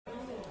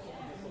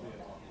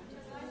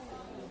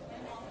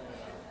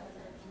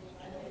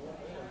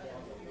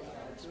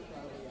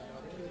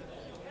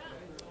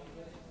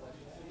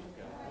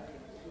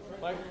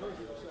Mike?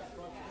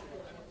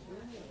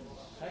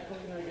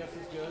 Heckling, I guess,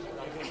 is good.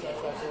 I guess that's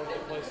the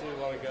place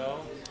we want to go.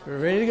 We're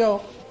ready to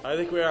go. I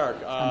think we are.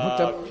 I'm hooked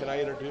up. Can I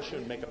introduce you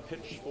and make a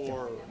pitch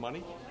for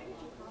money?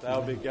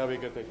 That'll be a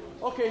good thing.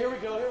 Okay, here we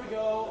go.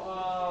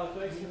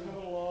 Thanks for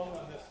coming along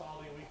on this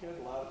holiday weekend.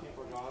 A lot of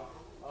people are gone.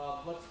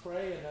 Let's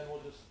pray, and then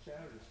we'll just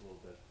chat just a little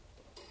bit.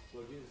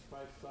 Lord Jesus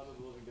Christ, Son of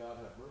the living God,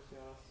 have mercy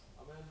on us.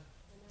 Amen.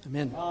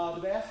 Amen.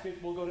 The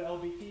basket will go to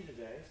LBT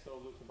today, so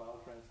Lutheran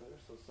Bible Translator.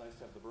 So it's nice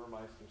to have the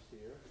Burmeisters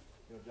here.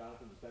 You know,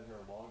 Jonathan has been here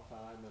a long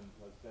time and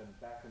has been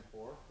back and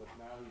forth, but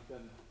now he's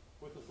been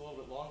with us a little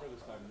bit longer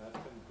this time, and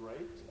that's been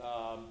great.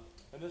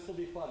 And this will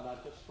be fun,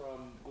 not just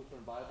from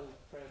Lutheran Bible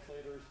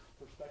Translators'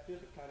 perspective,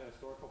 but kind of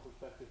historical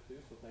perspective too.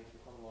 So thanks for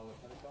coming along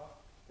with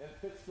Pentecost. And it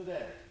fits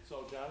today.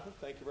 So Jonathan,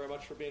 thank you very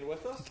much for being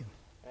with us,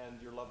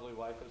 and your lovely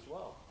wife as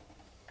well.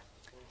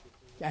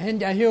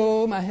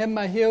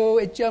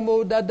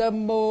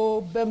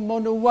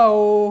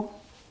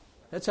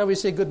 That's how we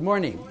say good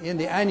morning in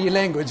the Ainu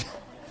language.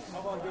 How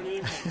about good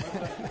evening?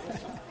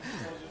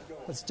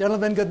 Let's,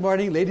 gentlemen, good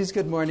morning. Ladies,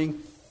 good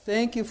morning.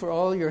 Thank you for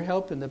all your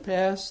help in the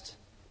past,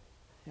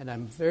 and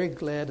I'm very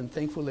glad and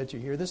thankful that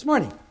you're here this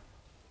morning.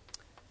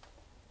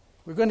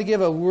 We're going to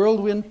give a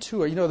whirlwind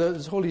tour. You know,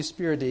 this Holy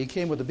Spirit Day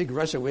came with a big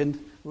rush of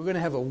wind. We're going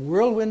to have a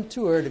whirlwind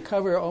tour to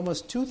cover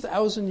almost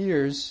 2,000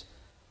 years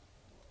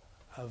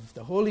of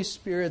the Holy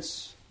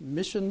Spirit's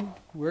mission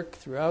work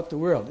throughout the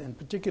world, in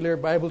particular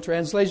Bible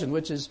translation,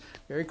 which is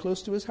very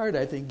close to his heart,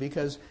 I think,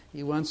 because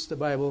he wants the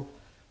Bible,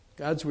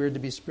 God's Word,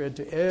 to be spread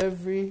to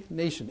every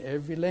nation,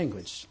 every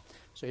language.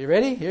 So you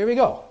ready? Here we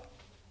go.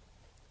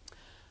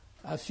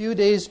 A few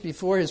days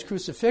before his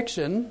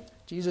crucifixion,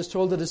 Jesus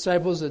told the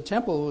disciples the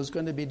temple was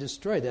going to be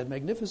destroyed, that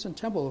magnificent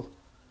temple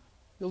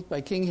built by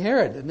King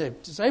Herod. And the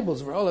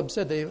disciples were all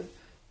upset. They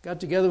got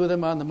together with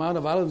him on the Mount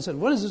of Olives and said,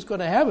 when is this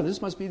going to happen?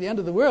 This must be the end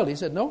of the world. He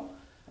said, no,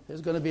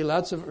 there's going to be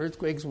lots of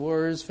earthquakes,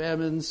 wars,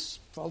 famines,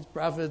 false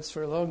prophets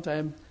for a long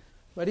time.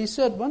 But he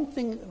said one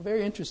thing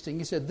very interesting.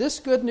 He said, this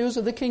good news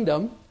of the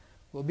kingdom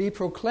will be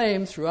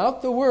proclaimed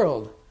throughout the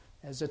world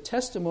as a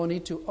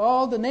testimony to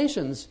all the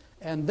nations,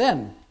 and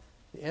then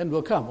the end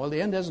will come. Well,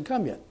 the end hasn't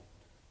come yet.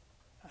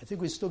 I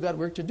think we've still got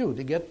work to do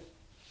to get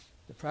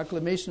the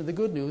proclamation of the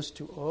good news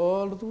to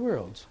all of the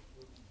world.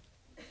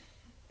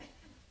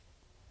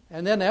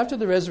 And then after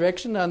the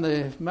resurrection on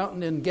the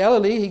mountain in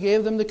Galilee, he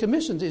gave them the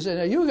commissions. He said,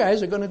 now you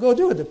guys are going to go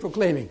do it, the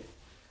proclaiming.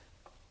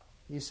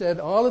 He said,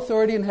 all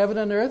authority in heaven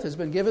and earth has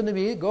been given to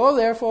me. Go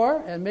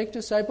therefore and make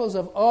disciples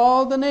of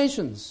all the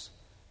nations,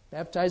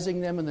 baptizing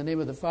them in the name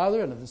of the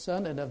Father and of the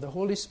Son and of the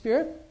Holy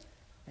Spirit,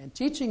 and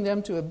teaching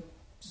them to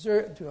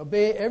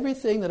obey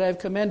everything that I've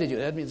commanded you.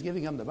 That means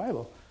giving them the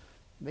Bible,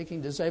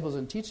 making disciples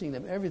and teaching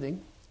them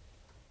everything.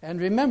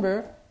 And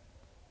remember,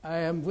 I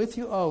am with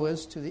you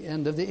always to the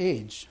end of the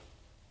age.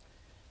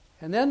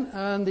 And then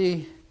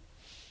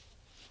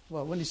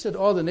when he said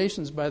all the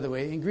nations, by the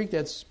way, in Greek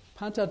that's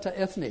panta ta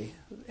ethne.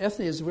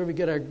 Ethne is where we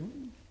get our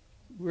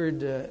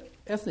word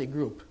ethnic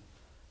group.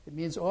 It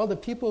means all the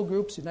people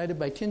groups united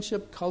by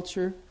kinship,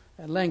 culture,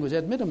 and language.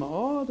 At minimum,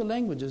 all the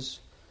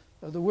languages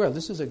of the world.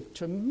 This is a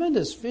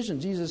tremendous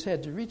vision Jesus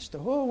had to reach the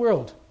whole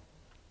world.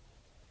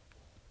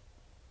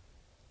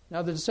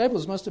 Now the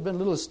disciples must have been a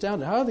little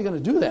astounded. How are they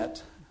going to do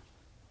that?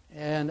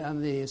 And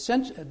on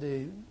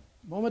the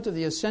moment of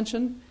the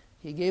ascension,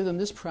 he gave them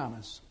this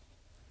promise.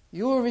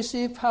 You will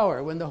receive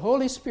power when the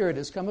Holy Spirit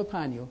has come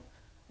upon you,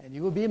 and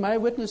you will be my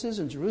witnesses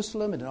in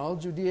Jerusalem and in all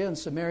Judea and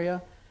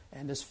Samaria,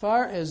 and as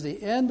far as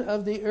the end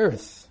of the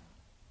earth.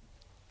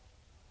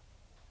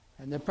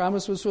 And the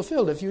promise was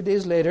fulfilled. A few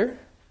days later,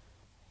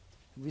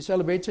 we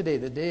celebrate today,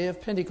 the day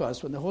of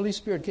Pentecost, when the Holy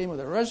Spirit came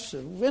with a rush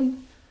of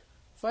wind,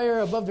 fire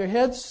above their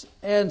heads,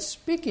 and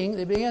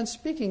they began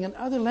speaking in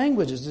other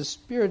languages. The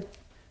Spirit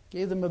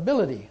gave them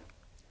ability.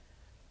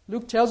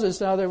 Luke tells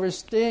us now they were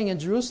staying in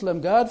Jerusalem,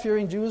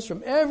 God-fearing Jews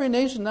from every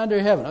nation under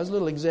heaven. That was a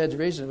little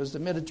exaggeration. It was the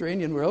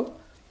Mediterranean world.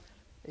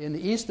 In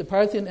the east, the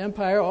Parthian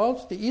Empire, all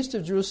to the east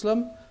of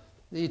Jerusalem.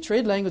 The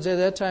trade language at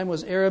that time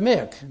was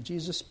Aramaic.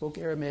 Jesus spoke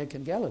Aramaic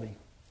in Galilee.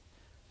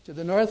 To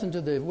the north and to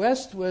the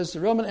west was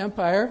the Roman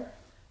Empire.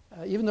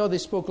 Even though they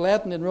spoke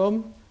Latin in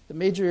Rome, the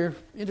major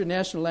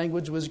international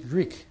language was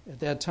Greek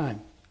at that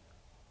time.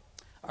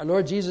 Our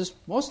Lord Jesus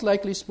most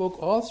likely spoke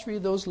all three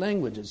of those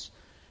languages.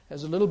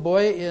 As a little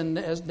boy in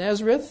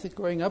Nazareth,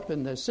 growing up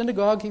in the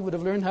synagogue, he would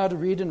have learned how to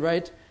read and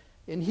write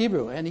in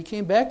Hebrew. And he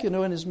came back, in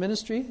his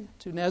ministry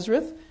to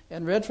Nazareth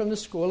and read from the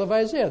scroll of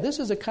Isaiah. This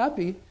is a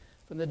copy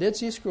from the Dead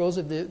Sea Scrolls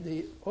of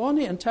the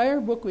only entire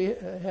book we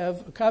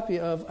have a copy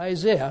of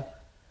Isaiah,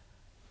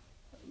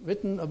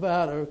 written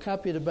about or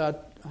copied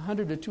about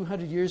 100 or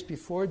 200 years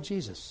before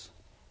Jesus.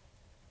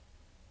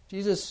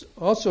 Jesus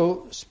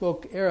also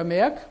spoke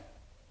Aramaic.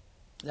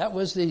 That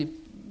was the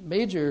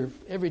major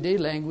everyday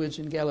language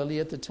in Galilee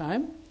at the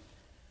time.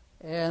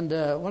 And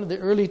one of the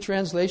early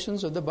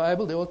translations of the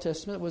Bible, the Old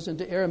Testament, was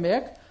into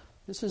Aramaic.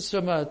 This is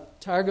from a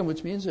Targum,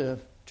 which means a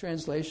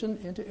translation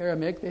into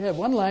Aramaic. They have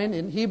one line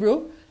in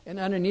Hebrew, and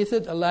underneath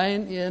it a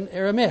line in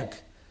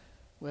Aramaic.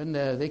 When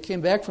they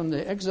came back from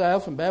the exile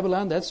from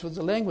Babylon, that's what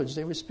the language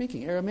they were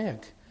speaking,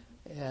 Aramaic.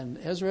 And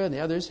Ezra and the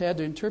others had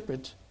to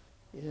interpret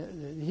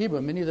the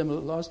Hebrew. Many of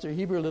them lost their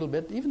Hebrew a little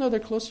bit. Even though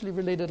they're closely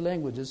related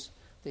languages,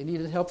 they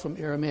needed help from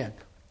Aramaic.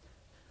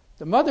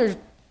 The mother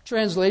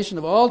translation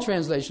of all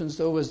translations,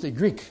 though, was the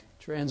Greek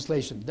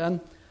translation,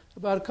 done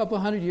about a couple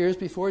hundred years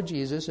before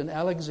Jesus in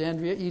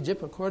Alexandria,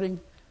 Egypt. According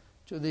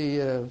to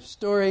the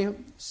story,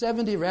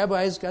 70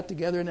 rabbis got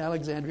together in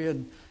Alexandria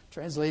and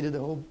translated the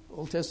whole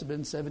Old Testament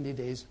in 70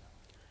 days.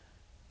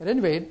 At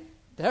any rate,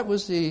 that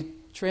was the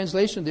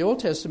translation of the Old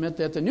Testament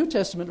that the New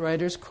Testament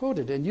writers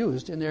quoted and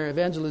used in their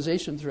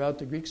evangelization throughout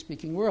the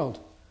Greek-speaking world.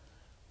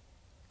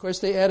 Of course,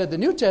 they added the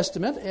New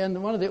Testament,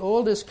 and one of the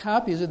oldest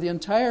copies of the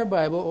entire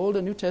Bible, Old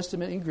and New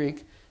Testament in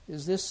Greek,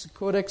 is this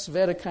Codex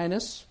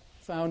Vaticanus,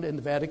 found in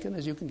the Vatican,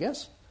 as you can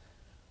guess.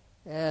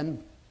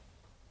 And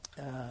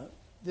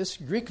this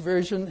Greek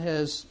version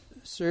has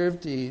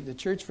served the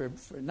church for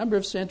a number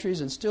of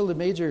centuries and still the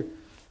major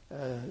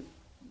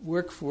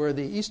work for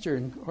the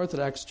Eastern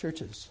Orthodox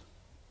churches.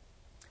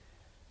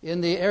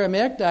 In the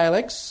Aramaic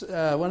dialects,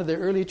 one of the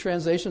early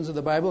translations of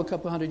the Bible a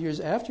couple hundred years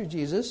after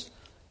Jesus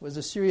was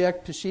the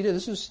Syriac Peshitta.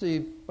 This is the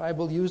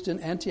Bible used in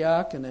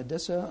Antioch and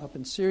Edessa up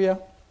in Syria,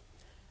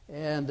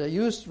 and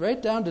used right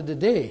down to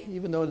today,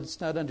 even though it's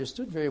not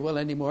understood very well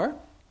anymore.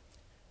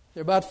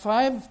 There are about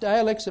 5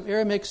 dialects of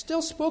Aramaic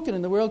still spoken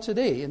in the world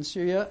today in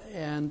Syria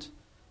and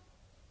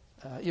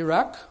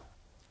Iraq.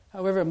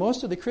 However,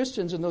 most of the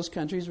Christians in those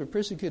countries were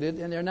persecuted,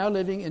 and they're now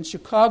living in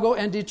Chicago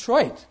and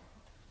Detroit.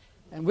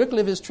 And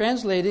Wycliffe is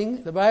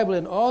translating the Bible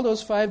in all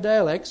those 5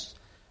 dialects.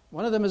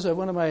 One of them is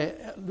one of my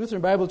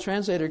Lutheran Bible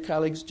translator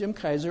colleagues, Jim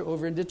Kaiser,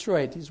 over in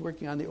Detroit. He's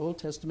working on the Old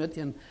Testament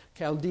in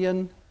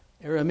Chaldean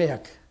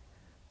Aramaic.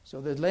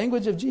 So the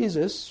language of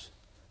Jesus,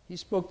 he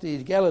spoke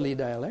the Galilee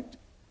dialect.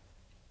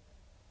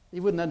 He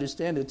wouldn't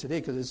understand it today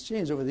because it's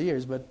changed over the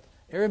years, but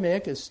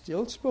Aramaic is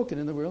still spoken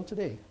in the world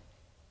today.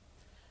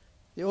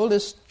 The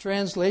oldest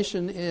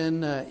translation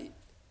in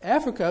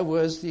Africa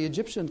was the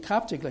Egyptian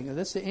Coptic language.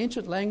 That's the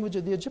ancient language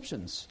of the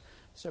Egyptians.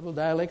 Several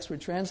dialects were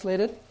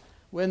translated.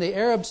 When the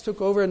Arabs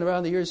took over in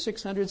around the year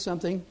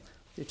 600-something,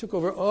 they took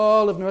over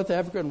all of North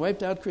Africa and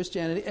wiped out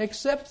Christianity,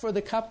 except for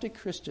the Coptic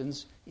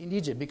Christians in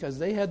Egypt, because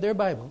they had their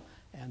Bible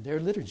and their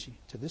liturgy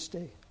to this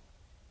day.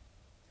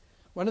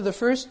 One of the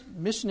first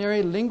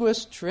missionary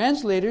linguist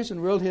translators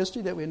in world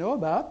history that we know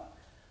about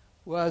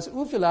was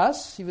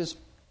Ulfilas. He was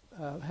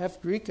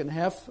half Greek and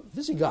half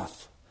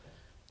Visigoth.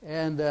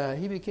 And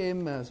he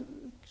became a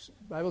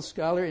Bible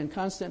scholar in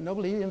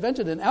Constantinople. He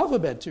invented an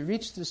alphabet to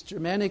reach this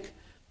Germanic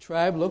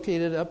tribe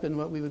located up in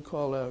what we would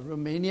call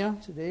Romania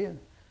today,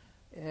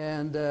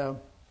 and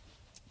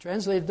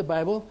translated the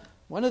Bible.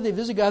 One of the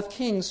Visigoth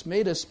kings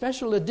made a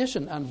special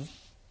edition on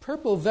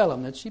purple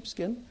vellum, that's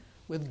sheepskin,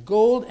 with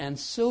gold and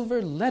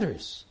silver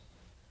letters.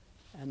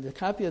 And the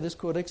copy of this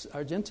Codex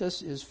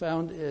Argentus is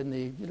found in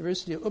the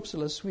University of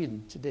Uppsala,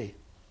 Sweden, today.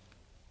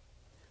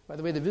 By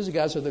the way, the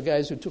Visigoths are the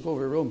guys who took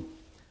over Rome.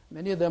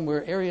 Many of them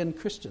were Arian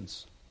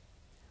Christians.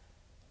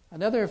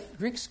 Another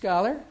Greek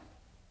scholar,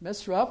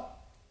 Mesrop,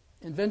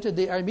 invented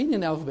the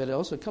Armenian alphabet,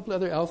 also a couple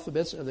other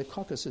alphabets of the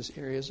Caucasus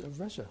areas of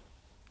Russia.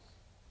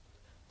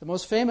 The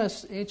most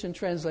famous ancient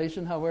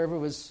translation, however,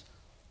 was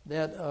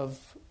that of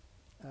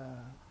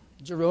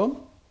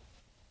Jerome.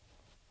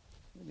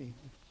 Let me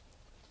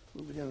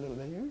move it down a little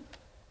bit here.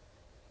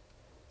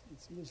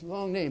 It's this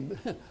long name,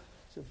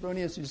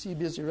 Sophronius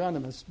Eusebius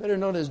Hieronymus, better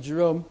known as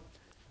Jerome.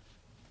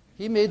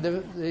 He made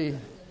the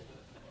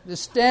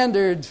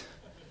standard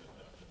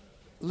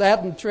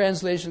Latin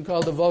translation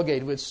called the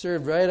Vulgate, which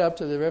served right up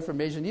to the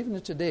Reformation. Even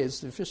today,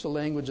 it's the official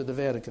language of the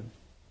Vatican.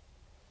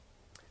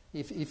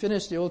 He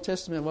finished the Old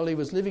Testament while he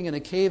was living in a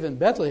cave in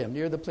Bethlehem,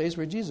 near the place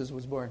where Jesus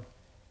was born.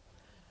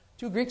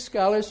 2 Greek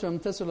scholars from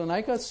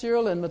Thessalonica,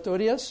 Cyril and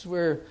Methodius,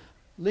 were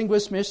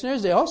linguist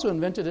missionaries. They also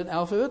invented an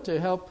alphabet to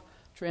help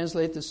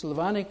translate the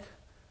Slavonic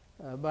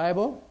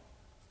Bible.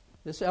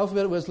 This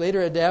alphabet was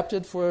later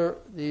adapted for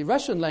the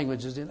Russian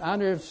languages. In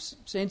honor of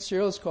St.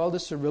 Cyril, it's called the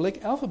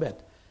Cyrillic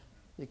alphabet.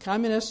 The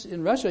communists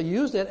in Russia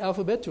used that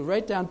alphabet to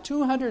write down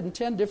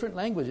 210 different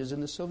languages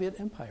in the Soviet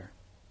Empire.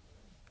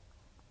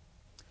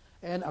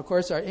 And, of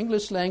course, our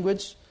English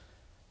language,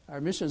 our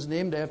mission is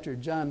named after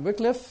John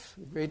Wycliffe,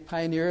 the great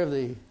pioneer of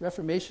the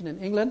Reformation in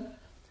England.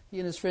 He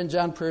and his friend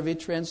John Purvey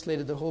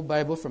translated the whole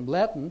Bible from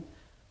Latin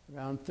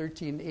around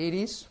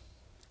 1380s.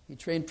 He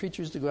trained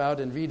preachers to go out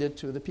and read it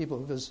to the people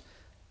because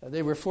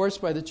they were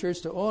forced by the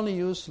church to only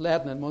use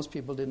Latin, and most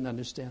people didn't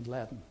understand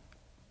Latin.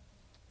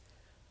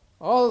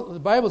 All the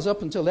Bibles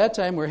up until that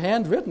time were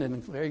handwritten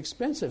and very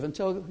expensive.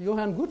 Until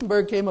Johann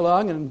Gutenberg came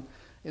along and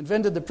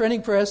invented the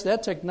printing press,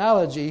 that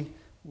technology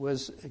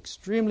was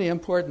extremely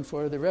important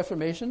for the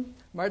Reformation.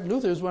 Martin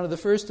Luther was one of the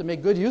first to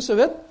make good use of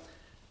it,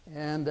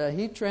 and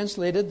he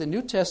translated the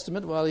New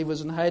Testament while he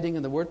was in hiding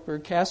in the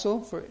Wartburg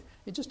Castle.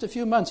 In just a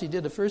few months, he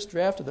did the first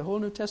draft of the whole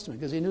New Testament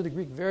because he knew the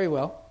Greek very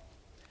well.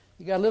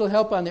 He got a little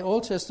help on the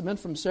Old Testament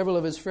from several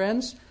of his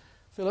friends.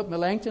 Philip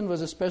Melanchthon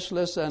was a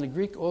specialist on the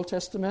Greek Old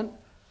Testament.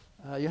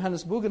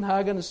 Johannes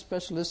Bugenhagen, a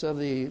specialist of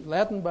the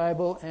Latin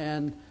Bible,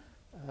 and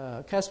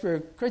Caspar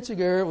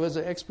Kreuziger was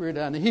an expert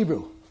on the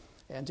Hebrew.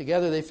 And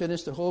together they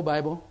finished the whole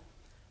Bible.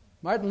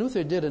 Martin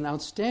Luther did an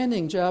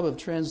outstanding job of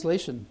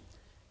translation.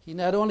 He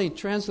not only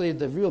translated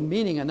the real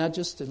meaning and not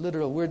just the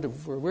literal word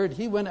for word,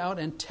 he went out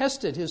and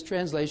tested his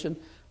translation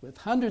with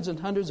hundreds and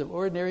hundreds of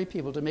ordinary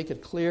people to make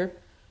it clear.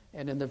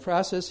 And in the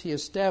process, he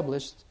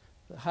established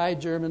the High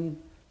German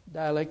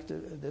dialect.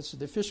 That's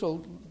the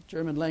official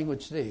German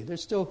language today.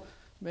 There's still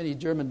many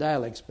German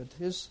dialects, but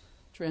his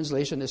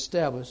translation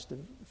established the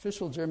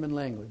official German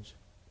language.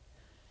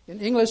 In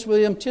English,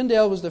 William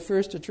Tyndale was the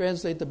first to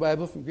translate the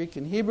Bible from Greek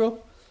and Hebrew.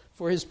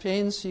 For his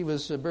pains, he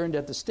was burned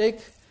at the stake,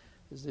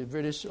 as the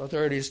British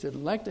authorities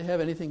didn't like to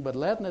have anything but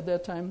Latin at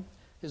that time.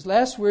 His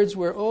last words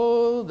were,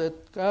 "Oh,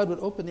 that God would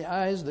open the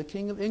eyes of the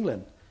King of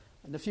England."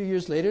 And a few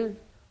years later,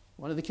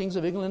 one of the kings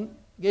of England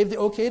gave the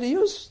okay to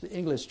use the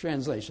English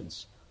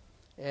translations.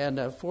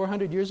 And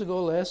 400 years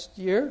ago, last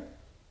year,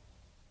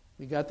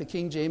 we got the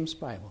King James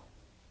Bible.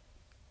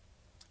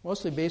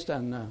 Mostly based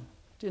on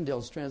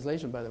Tyndale's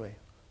translation, by the way.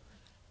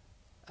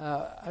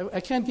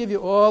 I can't give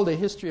you all the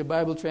history of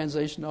Bible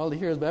translation, all the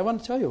heroes, but I want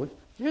to tell you,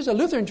 here's a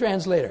Lutheran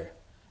translator.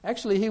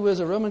 Actually, he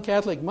was a Roman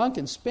Catholic monk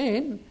in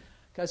Spain,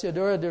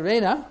 Cassiodoro de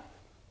Reina.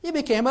 He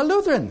became a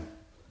Lutheran,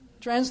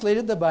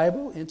 translated the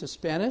Bible into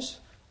Spanish.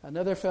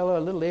 Another fellow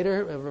a little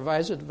later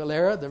revised it,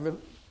 Valera. The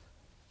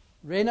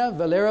Reina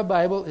Valera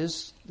Bible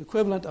is the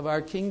equivalent of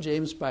our King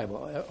James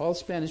Bible. All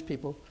Spanish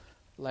people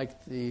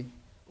like the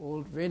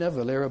old Reina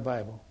Valera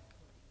Bible.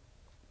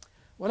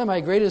 One of my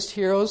greatest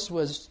heroes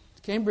was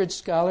Cambridge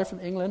scholar from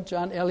England,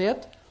 John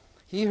Eliot.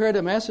 He heard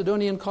a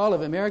Macedonian call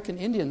of American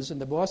Indians in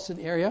the Boston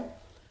area,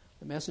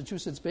 the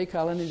Massachusetts Bay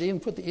Colony. They even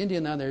put the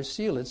Indian on their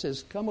seal. It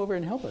says, "Come over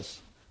and help us."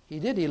 He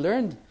did. He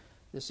learned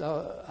this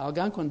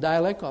Algonquin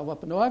dialect called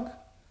Wampanoag.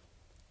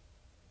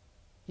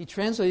 He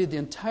translated the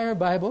entire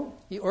Bible.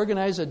 He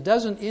organized a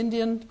dozen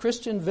Indian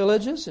Christian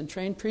villages and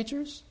trained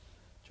preachers.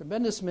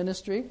 Tremendous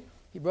ministry.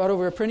 He brought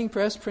over a printing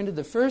press, printed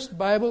the first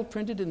Bible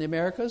printed in the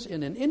Americas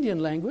in an Indian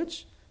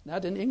language,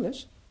 not in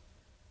English.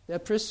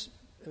 That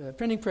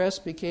printing press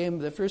became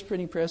the first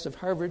printing press of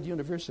Harvard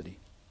University.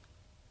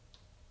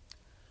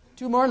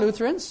 Two more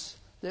Lutherans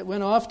that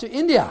went off to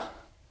India.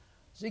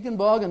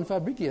 Ziegenbalg and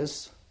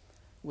Fabricius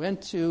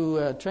went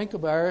to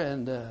Tranquebar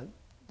and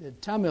the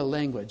Tamil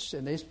language,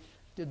 and they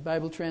did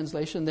Bible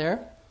translation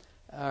there.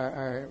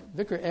 Our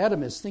Vicar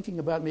Adam is thinking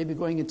about maybe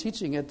going and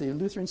teaching at the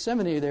Lutheran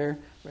Seminary there,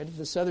 right at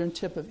the southern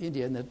tip of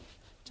India in the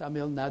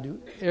Tamil Nadu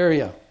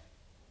area.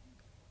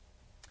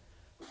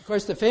 Of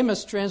course, the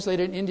famous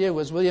translator in India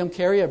was William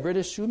Carey, a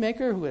British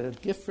shoemaker who had a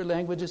gift for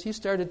languages. He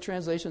started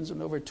translations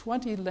in over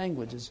 20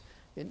 languages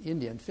in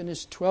India and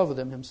finished 12 of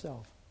them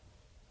himself.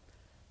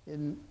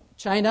 In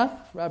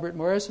China, Robert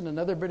Morrison,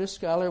 another British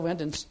scholar, went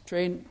and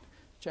trained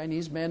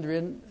Chinese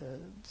Mandarin,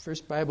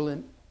 first Bible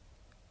in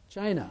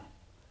China.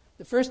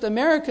 The first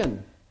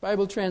American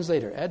Bible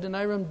translator,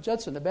 Adoniram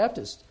Judson, a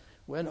Baptist,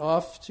 went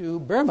off to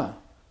Burma.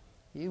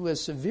 He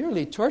was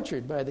severely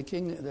tortured by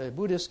the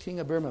Buddhist king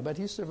of Burma, but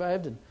he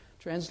survived and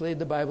translated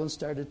the Bible and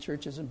started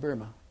churches in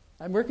Burma.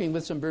 I'm working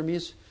with some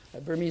Burmese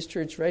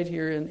church right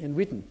here in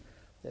Wheaton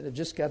that have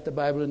just got the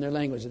Bible in their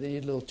language. They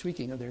need a little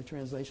tweaking of their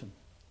translation.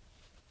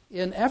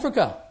 In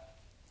Africa,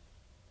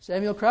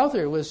 Samuel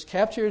Crowther was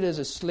captured as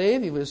a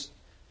slave.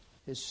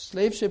 His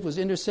slave ship was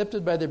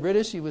intercepted by the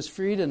British. He was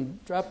freed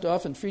and dropped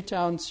off in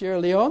Freetown, Sierra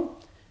Leone.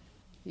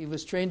 He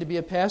was trained to be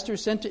a pastor,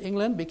 sent to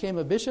England, became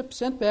a bishop,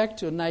 sent back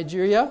to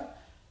Nigeria,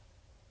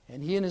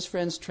 and he and his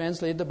friends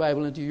translated the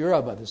Bible into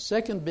Yoruba, the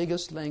second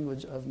biggest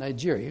language of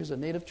Nigeria. He was a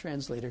native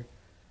translator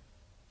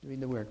doing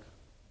the work.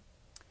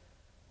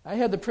 I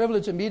had the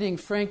privilege of meeting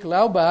Frank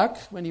Laubach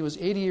when he was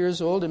 80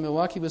 years old in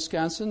Milwaukee,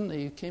 Wisconsin.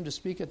 He came to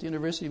speak at the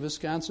University of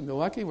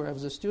Wisconsin-Milwaukee, where I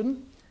was a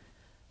student.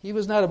 He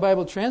was not a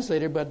Bible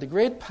translator, but the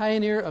great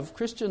pioneer of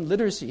Christian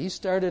literacy. He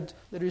started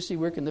literacy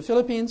work in the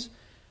Philippines,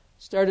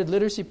 started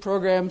literacy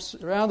programs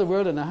around the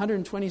world in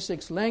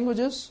 126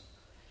 languages,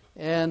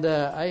 and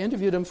I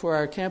interviewed him for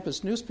our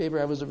campus newspaper.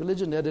 I was a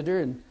religion editor,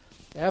 and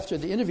after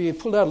the interview, he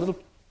pulled out a little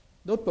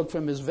notebook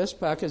from his vest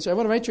pocket and said, "I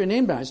want to write your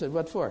name down." I said,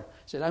 "What for?"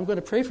 He said, "I'm going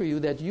to pray for you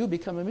that you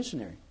become a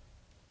missionary."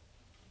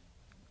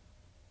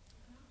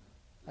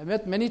 I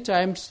met many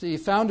times the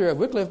founder of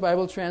Wycliffe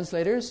Bible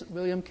Translators,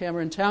 William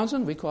Cameron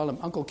Townsend. We call him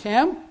Uncle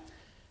Cam.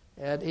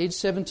 At age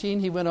 17,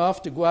 he went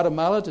off to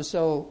Guatemala to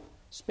sell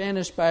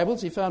Spanish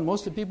Bibles. He found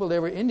most of the people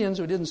there were Indians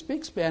who didn't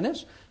speak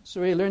Spanish,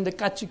 so he learned the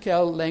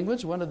Cachiquel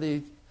language, one of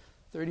the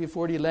 30 or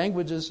 40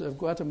 languages of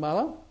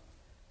Guatemala,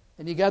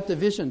 and he got the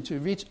vision to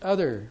reach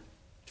other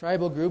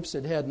tribal groups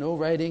that had no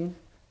writing,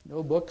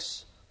 no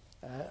books.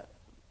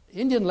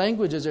 Indian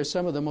languages are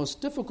some of the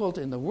most difficult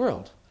in the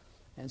world.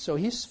 And so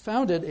he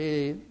founded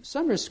a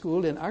summer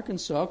school in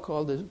Arkansas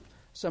called the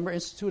Summer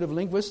Institute of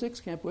Linguistics,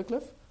 Camp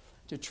Wycliffe,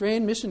 to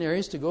train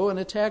missionaries to go and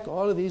attack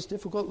all of these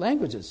difficult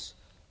languages.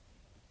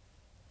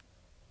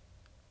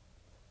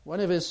 One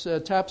of his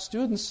top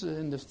students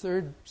in the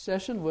third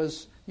session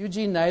was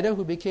Eugene Nida,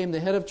 who became the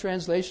head of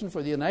translation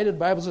for the United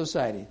Bible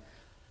Society.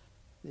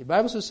 The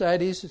Bible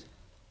societies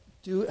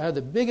are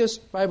the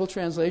biggest Bible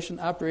translation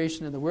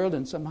operation in the world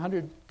in some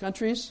 100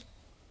 countries.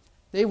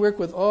 They work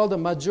with all the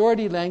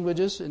majority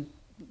languages and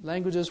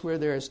languages where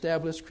there are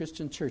established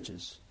Christian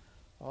churches,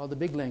 all the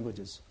big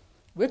languages.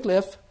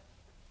 Wycliffe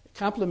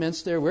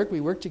complements their work.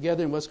 We work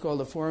together in what's called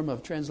a forum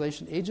of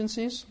translation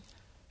agencies.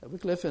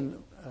 Wycliffe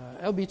and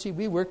LBT,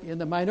 we work in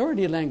the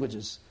minority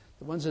languages,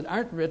 the ones that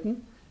aren't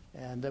written,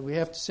 and we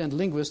have to send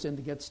linguists in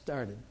to get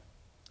started.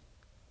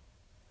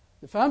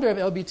 The founder of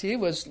LBT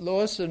was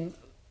Morris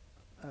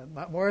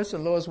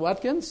and Lois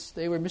Watkins.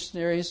 They were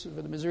missionaries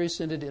for the Missouri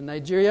Synod in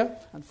Nigeria.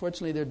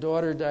 Unfortunately, their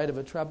daughter died of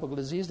a tropical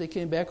disease. They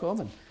came back home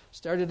and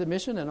started a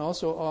mission and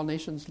also All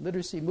Nations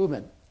Literacy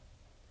Movement.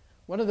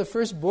 One of the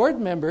first board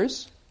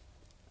members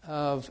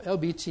of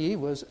LBT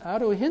was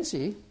Otto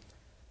Hinsey.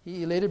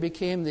 He later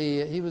became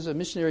he was a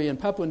missionary in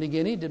Papua New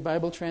Guinea, did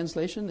Bible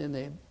translation in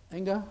the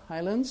Enga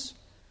Highlands.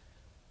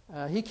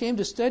 He came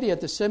to study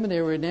at the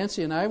seminary where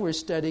Nancy and I were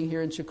studying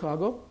here in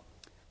Chicago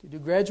to do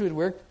graduate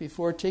work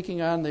before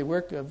taking on the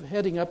work of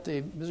heading up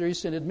the Missouri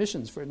Synod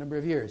missions for a number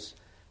of years.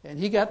 And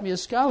he got me a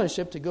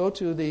scholarship to go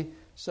to the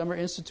Summer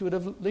Institute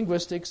of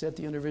Linguistics at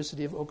the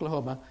University of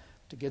Oklahoma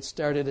to get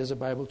started as a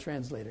Bible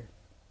translator.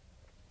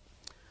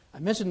 I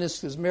mentioned this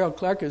because Merrill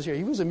Clark is here.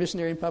 He was a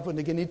missionary in Papua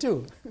New Guinea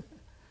too.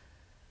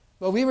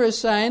 Well, we were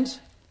assigned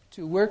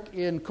to work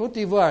in Côte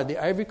d'Ivoire, the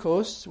Ivory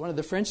Coast, one of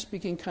the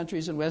French-speaking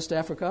countries in West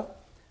Africa,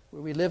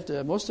 where we lived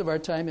most of our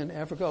time in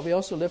Africa. We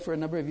also lived for a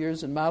number of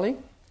years in Mali.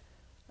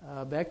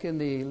 Back in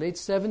the late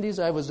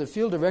 70s, I was the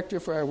field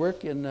director for our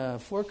work in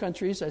 4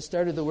 countries. I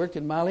started the work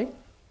in Mali,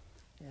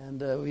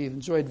 and we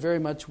enjoyed very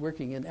much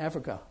working in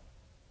Africa.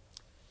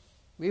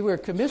 We were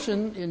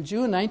commissioned in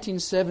June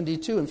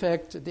 1972. In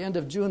fact, at the end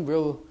of June,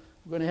 we're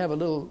going to have a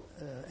little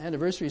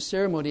anniversary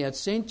ceremony at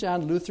St.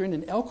 John Lutheran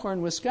in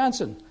Elkhorn,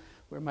 Wisconsin,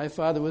 where my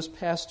father was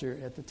pastor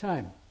at the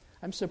time.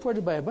 I'm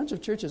supported by a bunch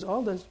of churches,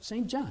 all the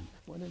St. John,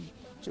 one in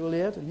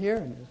Joliet and here.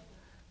 And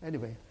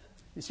anyway,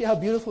 you see how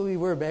beautiful we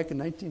were back in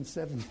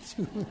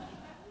 1972.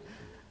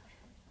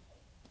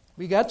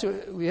 We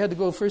had to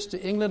go first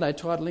to England. I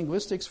taught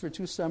linguistics for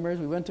 2 summers.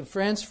 We went to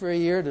France for a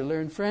year to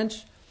learn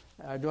French.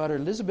 Our daughter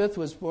Elizabeth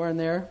was born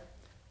there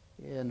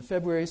in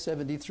February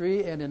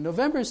 73, and in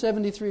November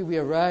 73 we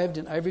arrived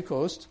in Ivory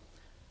Coast.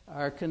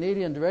 Our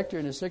Canadian director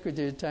and his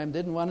secretary at the time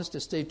didn't want us to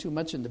stay too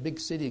much in the big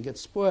city and get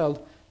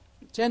spoiled.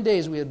 10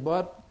 days we had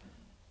bought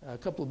a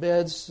couple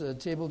beds, a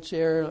table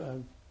chair,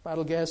 a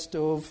bottle gas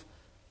stove,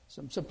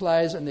 some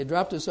supplies, and they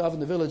dropped us off in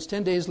the village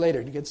 10 days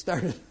later to get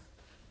started.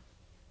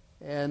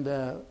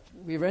 And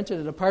we rented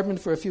an apartment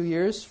for a few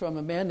years from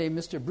a man named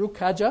Mr. Brooke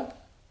Kaja.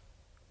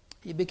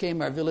 He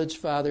became our village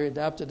father,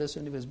 adopted us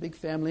into his big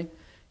family.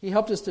 He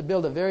helped us to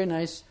build a very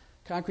nice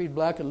concrete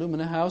block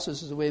alumina house.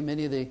 This is the way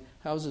many of the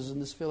houses in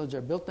this village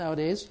are built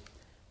nowadays.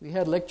 We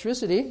had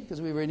electricity because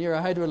we were near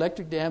a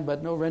hydroelectric dam,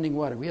 but no running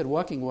water. We had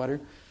walking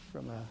water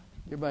from a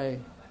nearby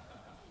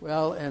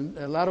well, and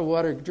a lot of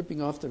water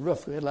dripping off the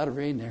roof. We had a lot of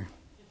rain there.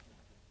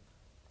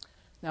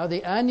 Now,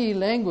 the Ani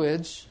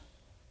language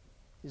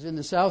is in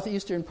the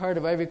southeastern part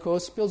of Ivory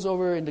Coast, spills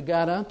over into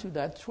Ghana,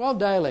 12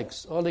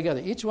 dialects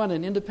altogether, each one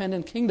an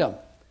independent kingdom.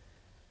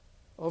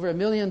 Over 1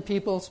 million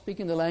people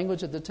speaking the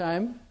language at the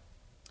time.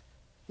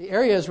 The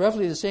area is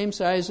roughly the same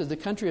size as the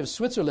country of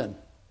Switzerland.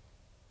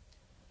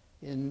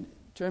 In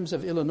terms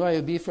of Illinois, it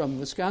would be from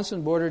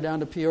Wisconsin border down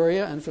to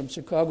Peoria and from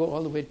Chicago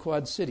all the way to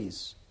Quad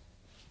Cities.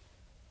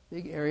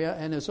 Big area,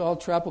 and it's all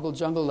tropical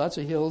jungle, lots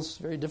of hills,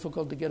 very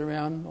difficult to get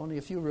around, only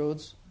a few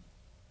roads.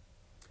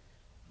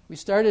 We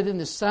started in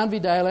the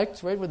Sanvi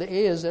dialect, right where the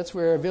A is, that's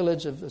where our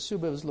village of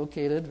Asuba was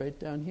located, right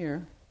down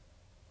here.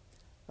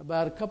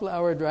 About a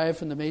couple-hour drive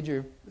from the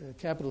major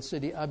capital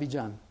city,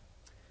 Abidjan.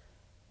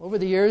 Over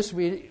the years,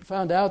 we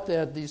found out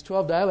that these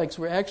 12 dialects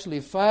were actually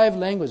 5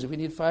 languages. We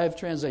need 5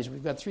 translations.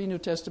 We've got 3 New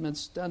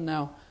Testaments done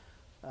now.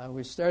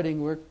 We're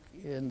starting work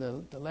in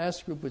the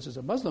last group, which is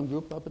a Muslim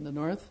group up in the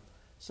north.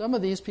 Some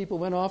of these people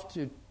went off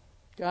to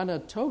Ghana,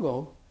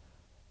 Togo,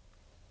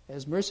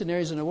 as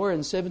mercenaries in a war in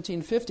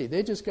 1750.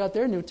 They just got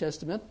their New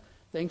Testament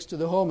thanks to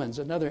the Holmans,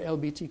 another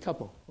LBT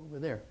couple over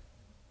there.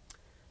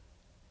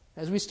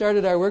 As we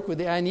started our work with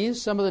the Ainese,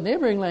 some of the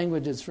neighboring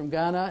languages from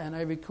Ghana and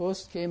Ivory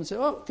Coast came and said,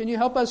 oh, can you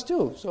help us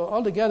too? So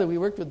altogether we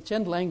worked with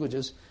 10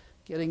 languages,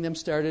 getting them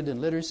started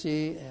in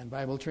literacy and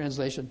Bible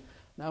translation.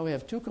 Now we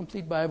have 2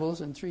 complete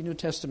Bibles and 3 New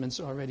Testaments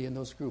already in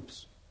those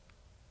groups.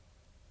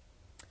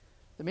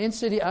 The main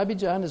city,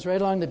 Abidjan, is right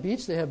along the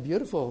beach. They have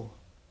beautiful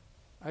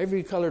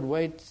ivory-colored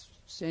white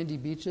sandy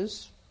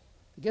beaches.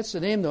 It gets the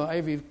name, though,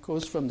 Ivory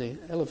Coast, from the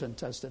elephant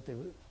tusk that they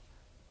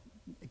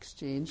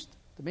exchanged.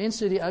 The main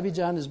city,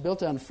 Abidjan, is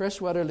built on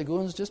freshwater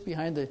lagoons just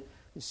behind the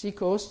sea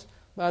coast.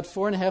 About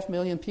 4.5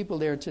 million people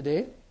there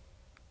today.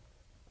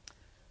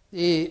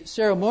 The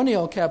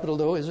ceremonial capital,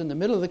 though, is in the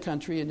middle of the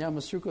country in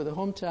Yamoussoukro, the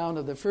hometown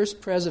of the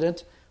first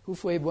president,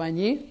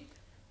 Houphouët-Boigny.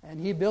 And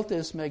he built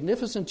this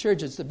magnificent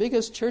church. It's the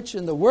biggest church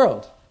in the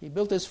world. He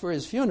built this for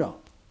his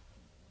funeral.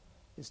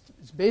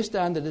 It's based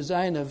on the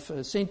design of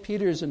St.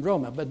 Peter's in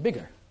Rome, but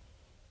bigger.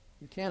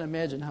 You can't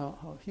imagine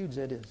how huge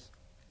that is.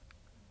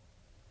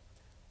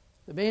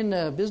 The main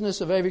business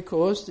of Ivory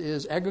Coast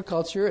is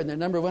agriculture, and their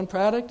number one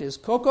product is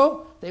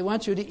cocoa. They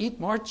want you to eat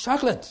more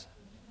chocolate.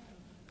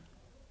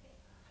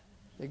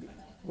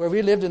 Where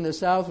we lived in the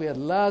south, we had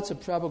lots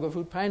of tropical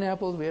fruit,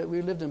 pineapples.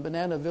 We lived in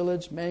Banana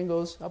Village,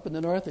 mangoes. Up in the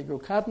north, they grow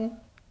cotton.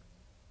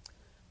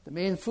 The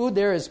main food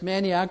there is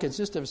manioc. It's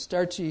just a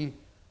starchy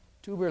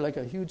tuber like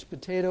a huge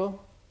potato.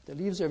 The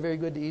leaves are very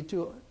good to eat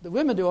too. The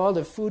women do all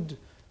the food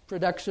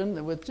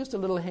production with just a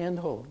little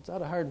handhold. It's a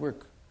lot of hard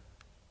work.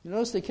 You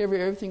notice they carry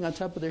everything on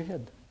top of their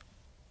head.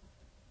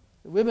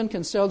 The women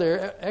can sell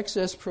their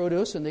excess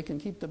produce and they can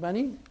keep the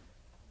money.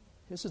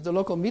 This is the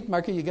local meat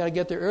market. You got to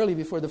get there early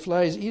before the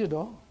flies eat it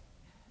all.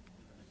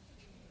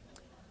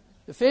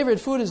 The favorite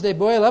food is they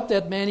boil up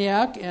that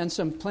manioc and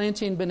some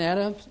plantain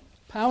banana,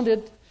 pound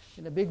it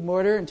in a big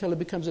mortar until it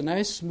becomes a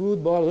nice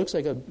smooth ball. It looks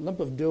like a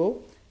lump of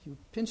dough. You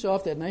pinch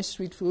off that nice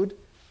sweet food,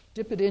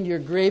 dip it in your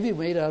gravy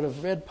made out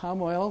of red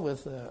palm oil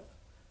with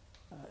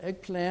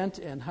eggplant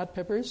and hot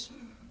peppers,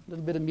 a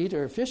little bit of meat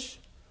or fish.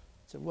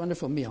 It's a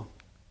wonderful meal.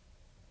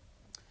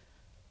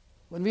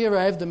 When we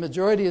arrived, the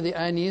majority of the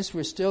Ainese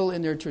were still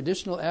in their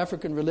traditional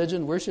African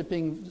religion,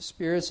 worshiping the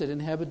spirits that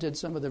inhabited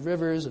some of the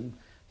rivers and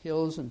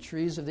hills and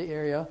trees of the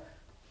area.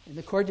 In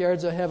the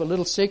courtyards, they have a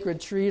little sacred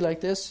tree like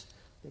this.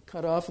 They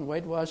cut off and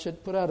whitewash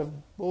it, put out a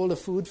bowl of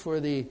food for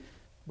the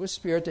bush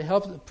spirit to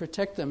help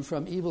protect them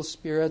from evil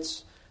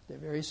spirits. They're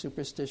very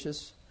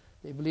superstitious.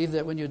 They believe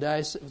that when you die,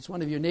 it's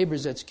one of your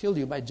neighbors that's killed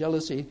you by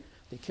jealousy.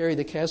 They carry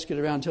the casket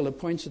around until it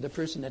points to the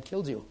person that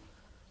killed you.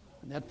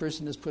 And that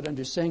person is put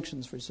under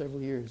sanctions for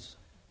several years.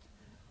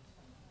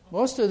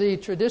 Most of the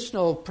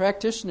traditional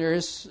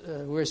practitioners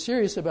who are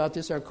serious about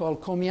this are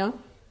called Komian.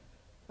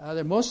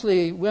 They're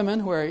mostly women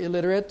who are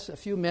illiterate, a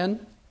few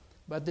men,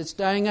 but it's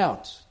dying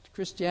out.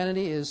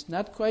 Christianity is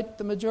not quite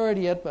the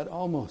majority yet, but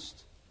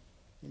almost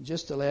in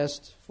just the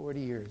last 40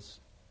 years.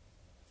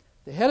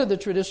 The head of the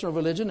traditional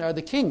religion are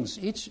the kings.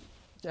 Each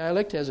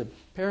dialect has a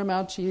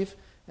paramount chief,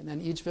 and then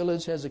each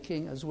village has a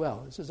king as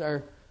well. This is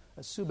our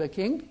Asuba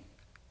king.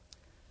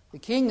 The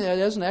king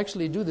doesn't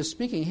actually do the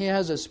speaking. He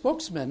has a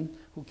spokesman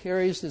who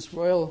carries this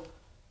royal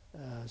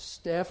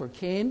staff or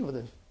cane with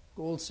a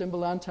gold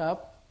symbol on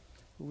top,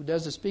 who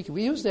does the speaking.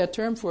 We use that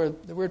term for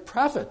the word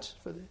prophet,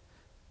 for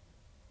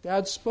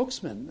God's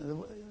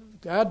spokesman.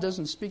 God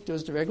doesn't speak to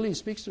us directly. He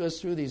speaks to us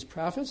through these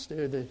prophets.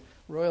 They're the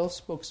royal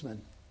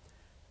spokesman.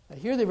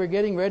 Here they were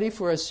getting ready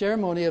for a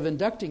ceremony of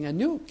inducting a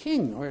new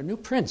king or a new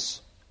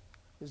prince.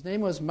 His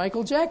name was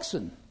Michael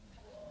Jackson.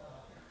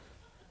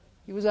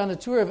 He was on a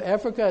tour of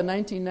Africa in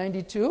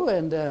 1992,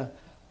 and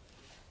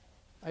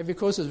Ivory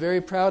Coast is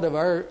very proud of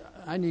our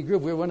Aini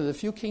group. We're one of the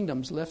few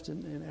kingdoms left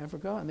in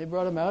Africa, and they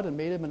brought him out and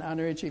made him an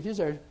honorary chief. He's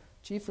our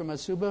chief from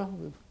Asuba,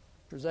 who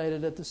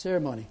presided at the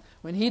ceremony.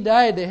 When he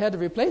died, they had to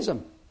replace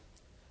him.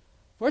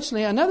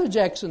 Fortunately, another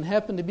Jackson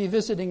happened to be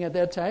visiting at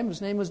that time.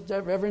 His name was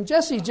Reverend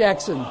Jesse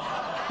Jackson.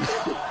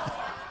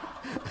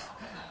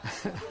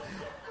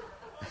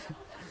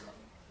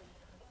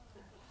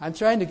 I'm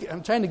trying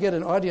to get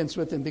an audience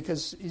with him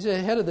because he's the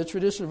head of the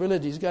traditional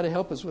religion. He's got to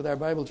help us with our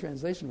Bible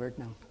translation work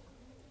now.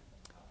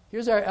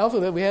 Here's our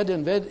alphabet. We had to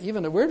invent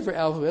even a word for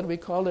alphabet. We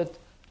called it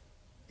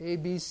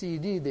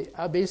ABCD, the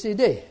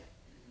ABCD.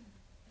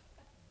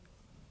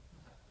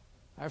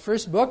 Our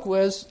first book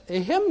was a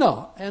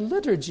hymnal and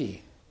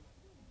liturgy.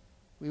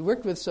 We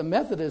worked with some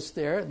Methodists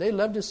there. They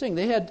loved to sing.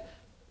 They had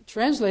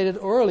translated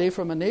orally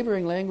from a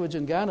neighboring language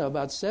in Ghana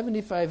about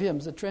 75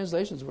 hymns. The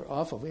translations were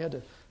awful. We had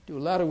to do a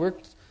lot of work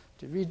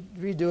to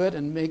redo it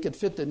and make it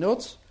fit the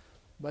notes.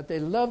 But they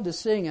loved to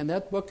sing, and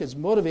that book has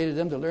motivated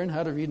them to learn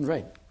how to read and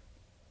write.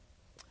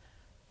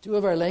 Two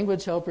of our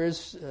language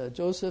helpers,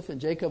 Joseph and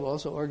Jacob,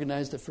 also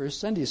organized the first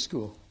Sunday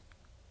school.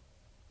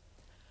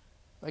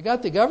 I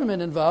got the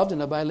government involved in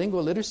a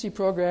bilingual literacy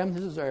program.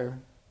 This is our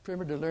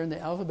primer to learn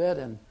the alphabet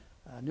and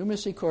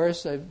numeracy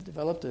course. I've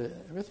developed an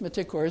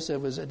arithmetic course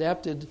that was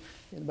adapted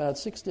in about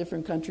 6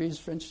 different countries,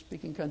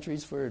 French-speaking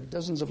countries, for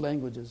dozens of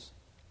languages.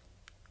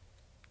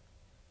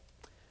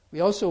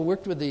 We also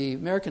worked with the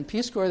American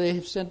Peace Corps. They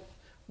have sent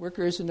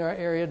workers in our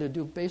area to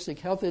do basic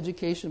health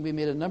education. We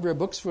made a number of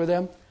books for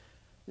them.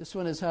 This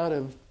one is how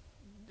to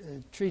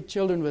treat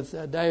children with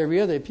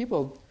diarrhea. The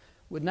people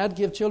would not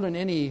give children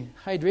any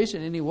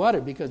hydration, any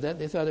water, because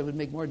they thought it would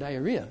make more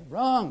diarrhea.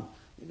 Wrong.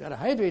 You've got to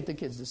hydrate the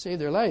kids to save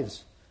their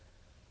lives.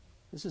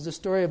 This is a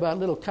story about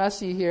little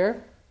Kasi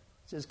here.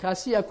 It says,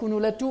 Kasi akunu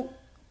letu.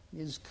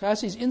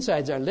 Kasi's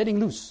insides are letting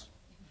loose.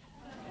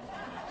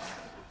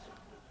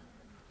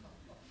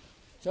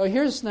 So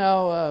here's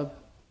now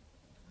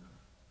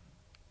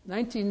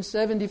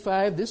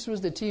 1975. This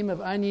was the team of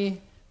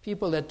Ani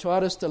people that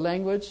taught us the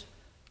language.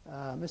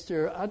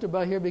 Mr.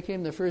 Atuba here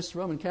became the first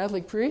Roman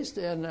Catholic priest,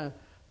 and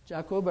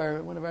Jacob,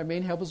 one of our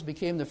main helpers,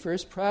 became the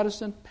first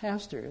Protestant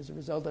pastor as a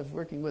result of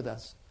working with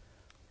us.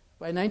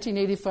 By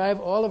 1985,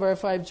 all of our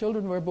 5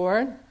 children were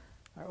born.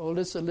 Our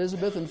oldest,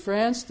 Elizabeth, in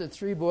France, the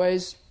 3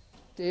 boys,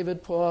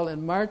 David, Paul,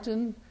 and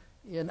Martin,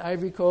 in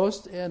Ivory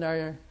Coast, and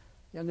our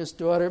youngest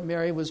daughter,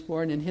 Mary, was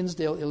born in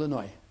Hinsdale,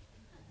 Illinois.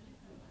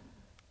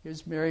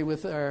 Here's Mary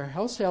with our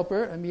house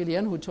helper,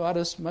 Emilian, who taught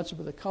us much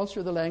about the culture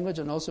of the language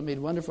and also made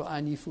wonderful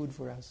Ani food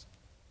for us.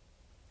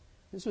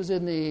 This was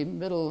in the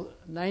middle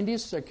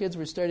 90s. Our kids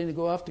were starting to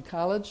go off to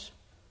college.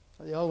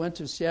 They all went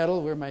to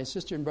Seattle, where my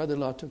sister and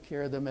brother-in-law took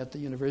care of them at the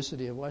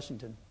University of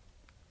Washington.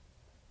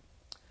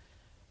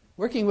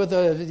 Working with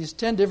these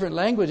 10 different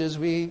languages,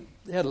 we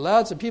had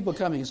lots of people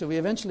coming. So we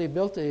eventually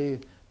built a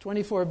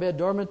 24-bed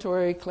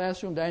dormitory,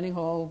 classroom, dining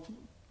hall,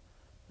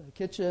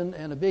 kitchen,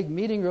 and a big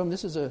meeting room.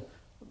 This is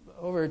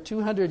over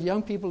 200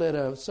 young people at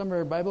a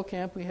summer Bible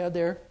camp we had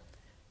there.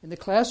 In the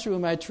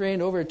classroom, I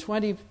trained over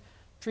 20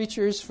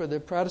 preachers for the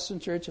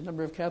Protestant church, a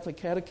number of Catholic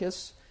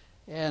catechists.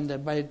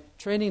 And by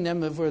training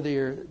them for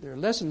their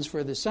lessons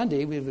for the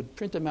Sunday, we would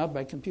print them out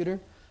by computer,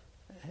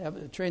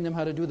 train them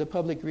how to do the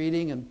public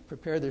reading and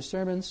prepare their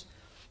sermons.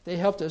 They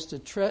helped us to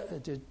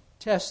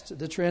test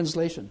the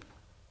translation.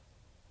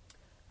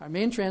 Our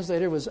main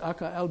translator was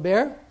Aka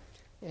Albert,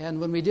 and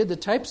when we did the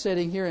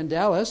typesetting here in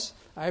Dallas,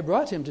 I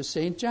brought him to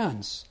St.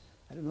 John's.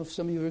 I don't know if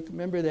some of you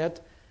remember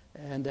that.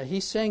 And he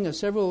sang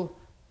several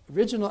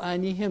original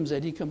Ani hymns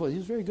that he composed. He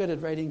was very good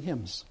at writing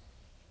hymns.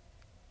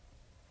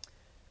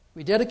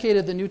 We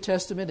dedicated the New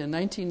Testament in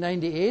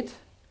 1998.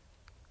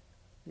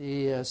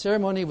 The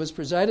ceremony was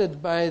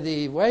presided by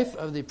the wife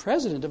of the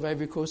president of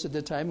Ivory Coast at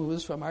the time, who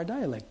was from our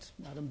dialect,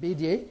 Madame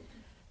Bédier.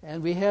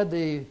 And we had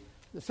the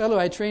fellow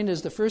I trained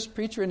as the first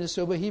preacher in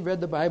Isuba. He read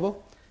the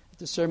Bible at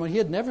the ceremony. He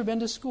had never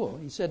been to school.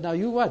 He said, "Now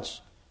you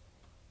watch.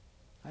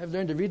 I have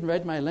learned to read and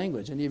write my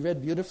language." And he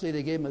read beautifully.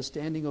 They gave him a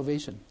standing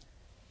ovation.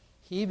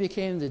 He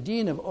became the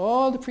dean of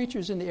all the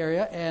preachers in the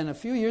area, and a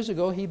few years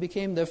ago he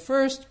became the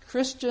first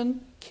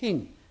Christian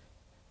king.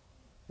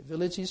 The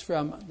village he's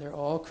from, they're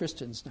all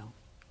Christians now.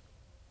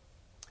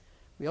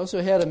 We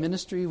also had a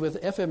ministry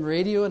with FM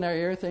radio in our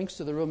area, thanks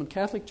to the Roman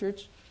Catholic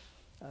Church.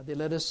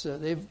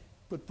 They've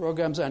put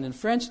programs on in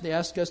French. They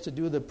asked us to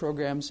do the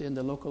programs in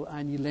the local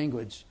Ani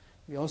language.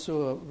 We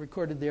also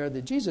recorded there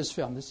the Jesus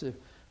film. This is the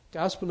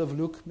Gospel of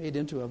Luke made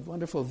into a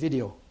wonderful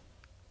video.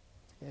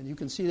 And you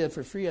can see that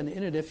for free on the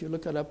internet if you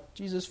look it up,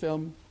 Jesus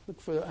film, look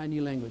for the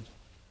Ani language.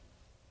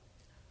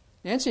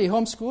 Nancy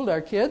homeschooled our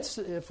kids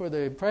for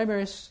the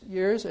primary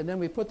years, and then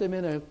we put them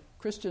in a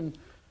Christian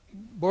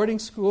boarding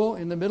school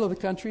in the middle of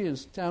the country in a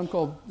town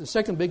called, the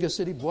second biggest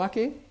city,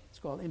 Bouaké. It's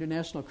called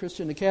International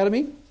Christian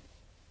Academy.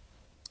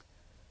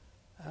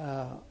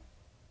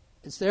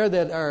 It's there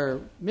that our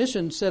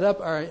mission set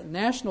up our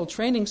national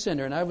training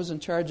center, and I was in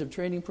charge of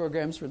training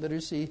programs for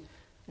literacy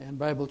and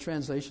Bible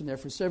translation there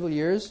for several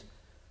years,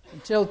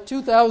 until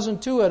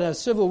 2002, and a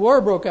civil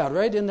war broke out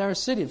right in our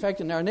city, in fact,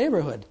 in our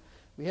neighborhood.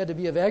 We had to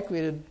be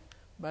evacuated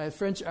by a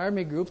French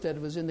army group that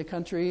was in the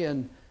country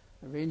and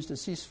arranged a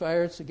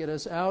ceasefire to get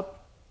us out.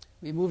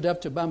 We moved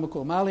up to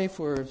Bamako, Mali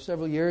for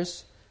several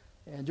years,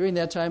 and during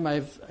that time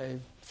I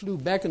flew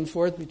back and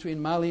forth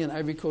between Mali and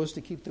Ivory Coast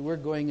to keep the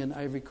work going in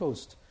Ivory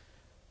Coast.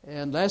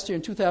 And last year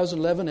in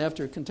 2011,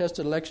 after a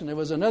contested election, there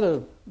was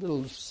another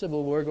little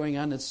civil war going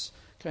on. It's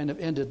kind of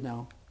ended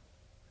now.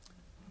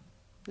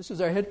 This was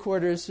our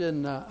headquarters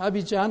in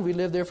Abidjan. We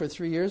lived there for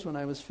 3 years when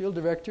I was field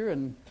director,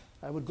 and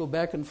I would go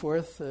back and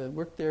forth,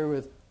 work there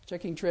with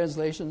checking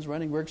translations,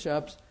 running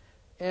workshops,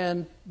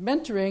 and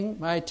mentoring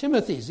my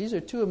Timothys. These are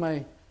two of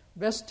my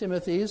best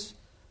Timothys,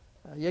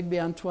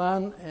 Yegbe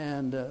Antoine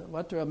and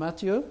Watra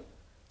Mathieu.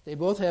 They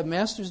both have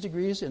master's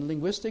degrees in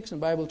linguistics and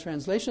Bible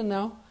translation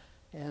now,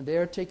 and they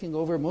are taking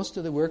over most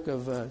of the work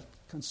of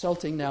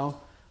consulting now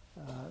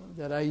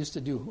that I used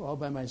to do all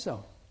by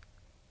myself.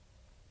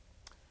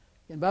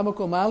 In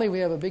Bamako, Mali, we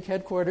have a big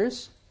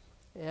headquarters,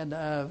 and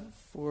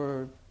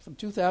from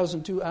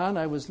 2002 on,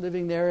 I was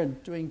living there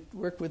and doing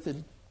work with the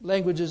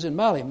languages in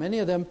Mali. Many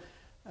of them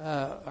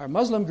are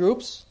Muslim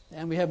groups,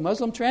 and we have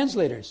Muslim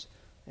translators,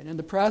 and in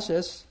the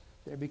process,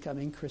 they're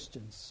becoming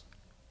Christians.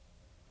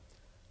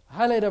 A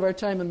highlight of our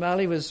time in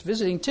Mali was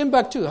visiting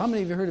Timbuktu. How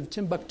many of you heard of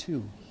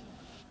Timbuktu?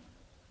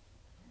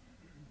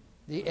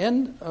 The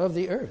end of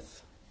the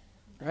earth,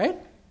 right?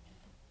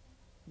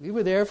 We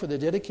were there for the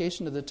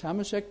dedication of the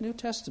Tamashek New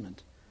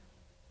Testament.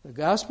 The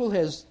gospel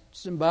has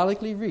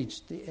symbolically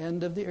reached the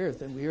end of the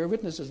earth, and we are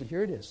witnesses, and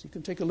here it is. You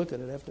can take a look at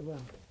it after a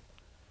while.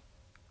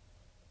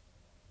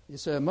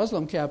 It's a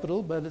Muslim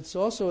capital, but it's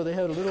also, they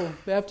have a little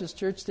Baptist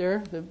church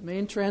there. The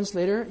main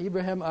translator,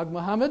 Ibrahim Ag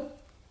Muhammad,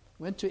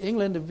 went to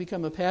England to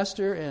become a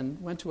pastor and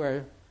went to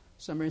our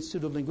Summer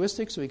Institute of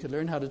Linguistics so he could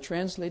learn how to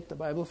translate the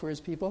Bible for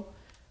his people.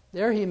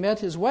 There he met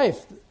his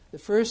wife, the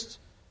first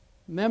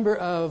member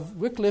of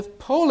Wycliffe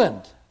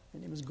Poland. Her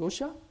name is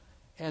Gosia,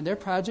 and their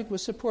project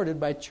was supported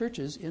by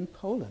churches in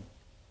Poland.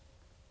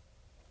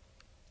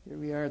 Here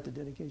we are at the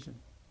dedication.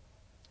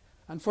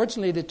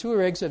 Unfortunately, the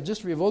Tuaregs have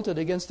just revolted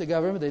against the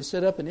government. They've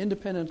set up an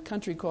independent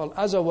country called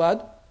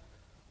Azawad,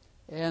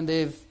 and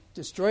they've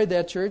destroyed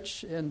that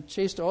church and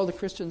chased all the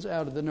Christians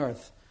out of the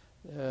north.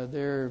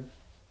 Their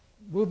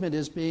movement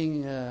is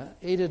being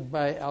aided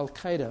by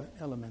Al-Qaeda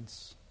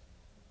elements.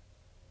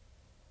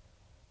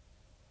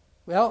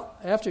 Well,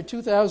 after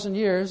 2,000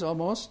 years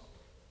almost,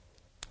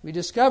 we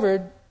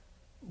discovered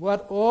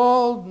what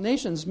all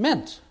nations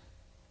meant.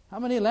 How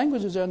many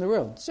languages are in the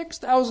world?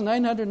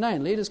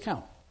 6,909, latest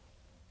count.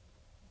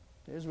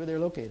 There's where they're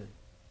located,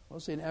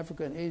 mostly in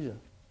Africa and Asia.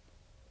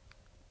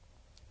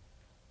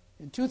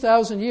 In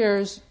 2,000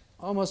 years,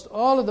 almost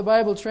all of the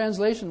Bible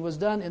translation was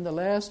done in the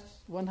last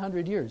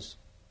 100 years.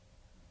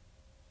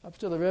 Up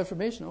to the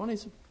Reformation, only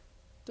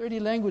 30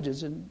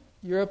 languages in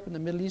Europe and the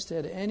Middle East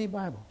had any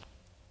Bible.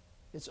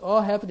 It's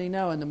all happening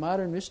now in the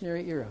modern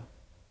missionary era.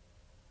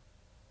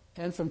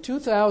 And from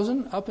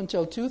 2000 up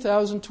until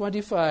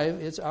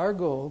 2025, it's our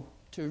goal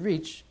to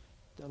reach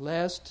the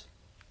last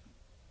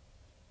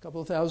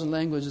couple thousand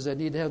languages that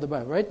need to have the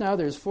Bible. Right now,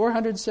 there's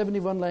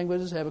 471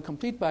 languages that have a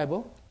complete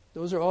Bible.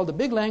 Those are all the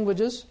big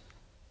languages,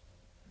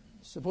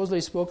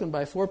 supposedly spoken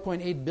by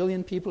 4.8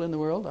 billion people in the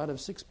world out of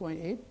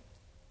 6.8.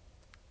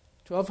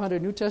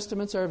 1,200 New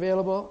Testaments are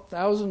available.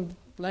 1,000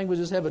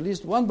 languages have at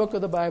least one book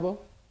of the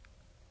Bible.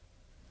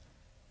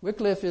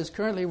 Wycliffe is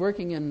currently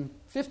working in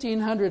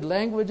 1,500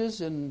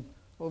 languages, in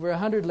over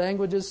 100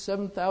 languages,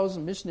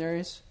 7,000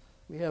 missionaries.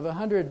 We have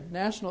 100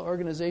 national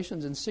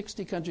organizations in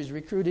 60 countries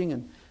recruiting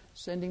and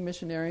sending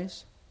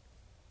missionaries.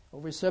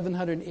 Over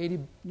 780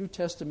 New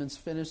Testaments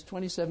finished,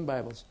 27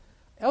 Bibles.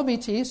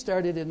 LBT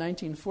started in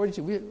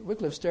 1942.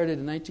 Wycliffe started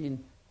in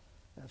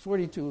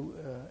 1942,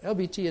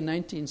 LBT in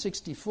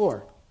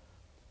 1964.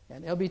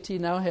 And LBT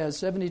now has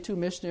 72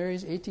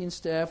 missionaries, 18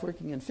 staff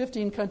working in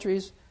 15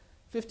 countries,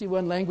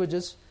 51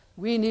 languages.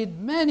 We need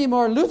many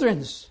more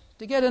Lutherans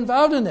to get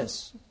involved in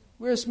this.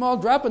 We're a small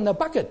drop in the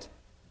bucket.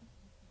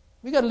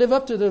 We got to live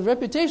up to the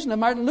reputation of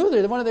Martin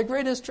Luther, one of the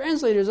greatest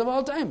translators of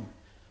all time.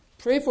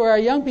 Pray for our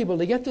young people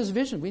to get this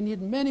vision. We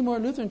need many more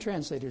Lutheran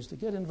translators to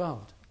get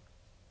involved.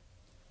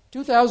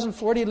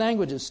 2,040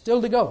 languages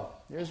still to go.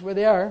 There's where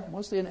they are,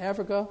 mostly in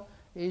Africa,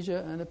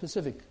 Asia, and the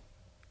Pacific.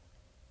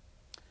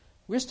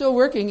 We're still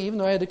working, even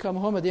though I had to come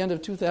home at the end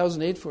of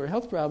 2008 for a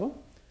health problem.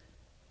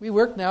 We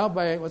work now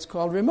by what's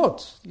called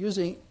remote,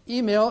 using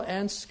email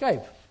and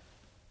Skype.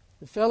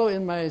 The fellow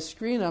in my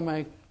screen on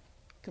my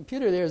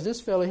computer there is this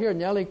fellow here,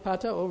 Nyalik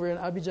Pata, over in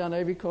Abidjan,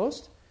 Ivory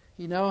Coast.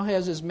 He now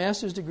has his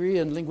master's degree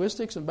in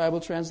linguistics and Bible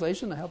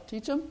translation. I helped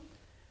teach him.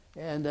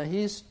 And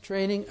he's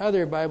training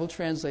other Bible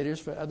translators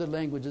for other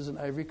languages in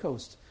Ivory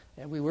Coast.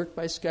 And we work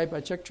by Skype.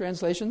 I check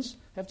translations.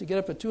 Have to get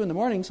up at 2 in the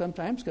morning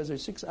sometimes because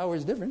there's 6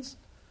 hours difference.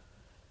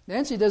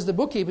 Nancy does the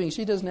bookkeeping.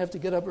 She doesn't have to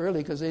get up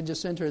early because they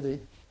just sent her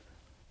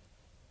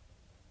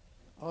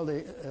all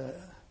the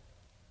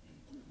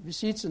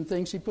receipts and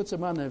things. She puts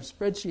them on the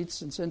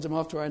spreadsheets and sends them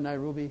off to our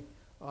Nairobi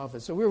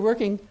office. So we're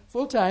working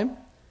full-time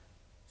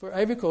for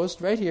Ivory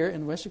Coast right here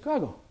in West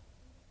Chicago.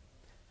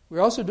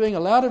 We're also doing a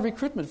lot of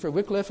recruitment for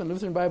Wycliffe and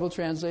Lutheran Bible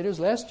translators.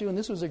 Last June,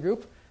 this was a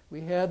group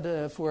we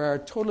had for our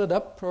Total It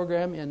Up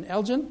program in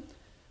Elgin.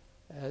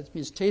 It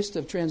means Taste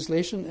of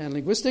Translation and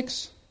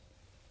Linguistics.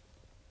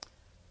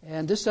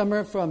 And this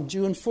summer, from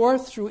June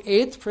 4th through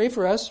 8th, pray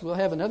for us. We'll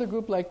have another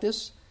group like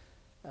this.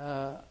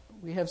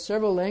 We have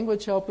several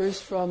language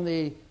helpers from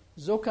the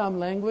Zokam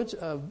language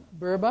of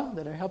Berba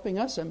that are helping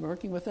us. I'm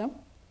working with them.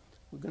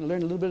 We're going to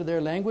learn a little bit of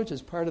their language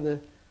as part of the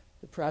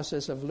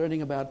process of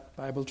learning about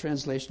Bible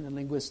translation and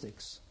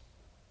linguistics.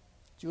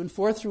 June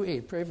 4th through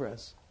 8th, pray for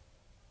us.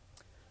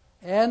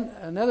 And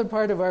another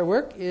part of our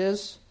work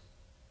is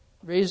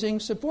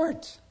raising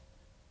support.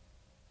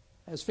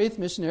 As faith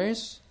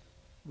missionaries,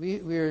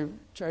 we're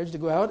charged to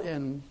go out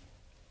and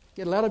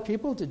get a lot of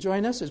people to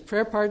join us as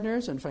prayer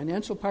partners and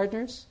financial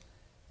partners.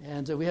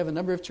 And we have a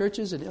number of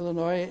churches in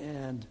Illinois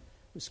and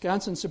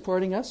Wisconsin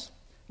supporting us.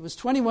 It was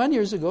 21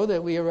 years ago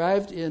that we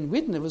arrived in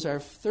Wheaton. It was our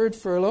third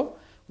furlough.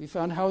 We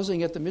found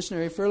housing at the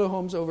missionary furlough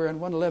homes over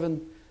on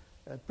 111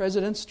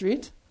 President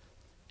Street.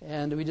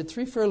 And we did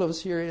 3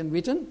 furloughs here in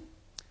Wheaton.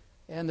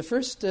 And the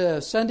first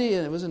Sunday,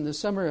 and it was in the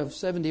summer of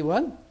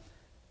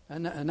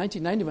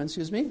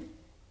 1991,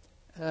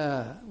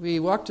 we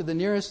walked to the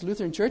nearest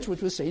Lutheran church,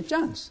 which was St.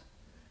 John's.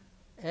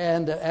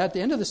 And at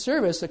the end of the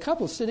service, a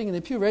couple sitting in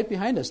the pew right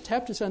behind us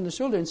tapped us on the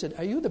shoulder and said,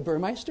 "Are you the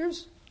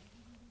Burmeisters?"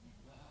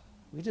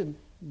 We didn't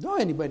know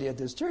anybody at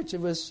this church.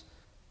 It was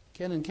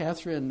Ken and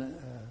Catherine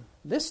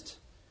List.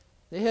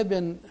 They had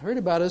heard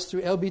about us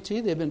through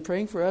LBT. They had been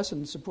praying for us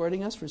and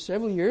supporting us for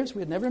several years.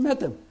 We had never met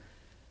them.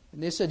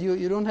 And they said,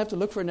 you don't have to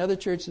look for another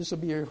church. This will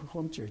be your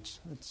home church.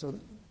 So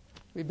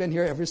we've been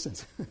here ever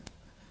since.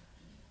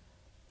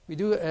 We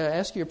do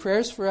ask your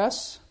prayers for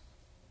us.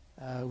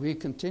 We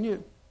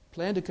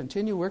plan to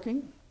continue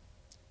working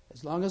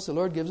as long as the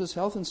Lord gives us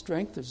health and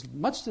strength. There's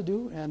much to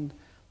do, and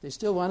they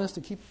still want us to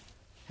keep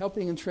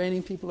helping and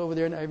training people over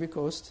there in Ivory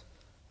Coast.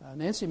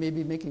 Nancy may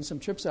be making some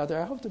trips out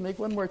there. I hope to make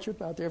one more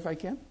trip out there if I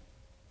can.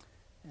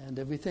 And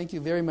we thank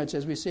you very much,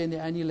 as we say in the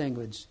Ani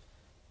language.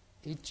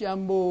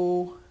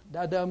 Ichambo,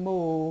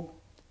 dadamo.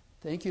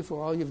 Thank you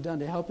for all you've done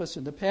to help us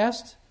in the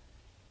past.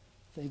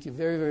 Thank you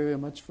very, very, very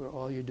much for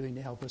all you're doing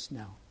to help us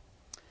now.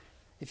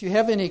 If you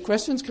have any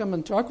questions, come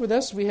and talk with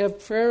us. We have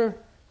prayer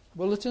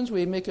bulletins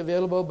we make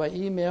available by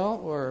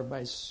email or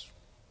by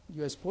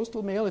U.S.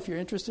 postal mail. If you're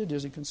interested,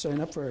 you can sign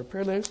up for our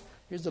prayer letters.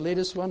 Here's the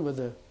latest one with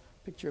a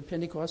picture of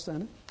Pentecost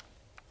on it.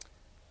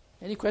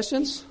 Any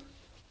questions?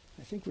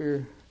 I think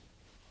we're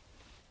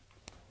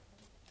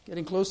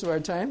getting close to our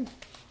time.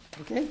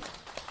 Okay?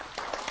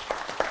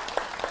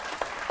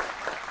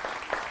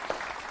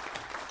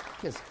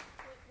 Yes.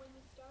 When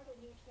you start a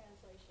new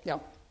translation, Yeah.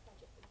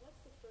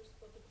 what's the first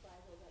book of the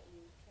Bible that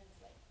you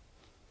translate?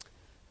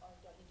 Or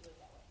don't you do it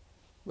that way?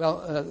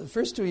 Well, the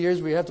first 2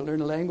 years we have to learn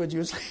the language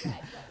usually.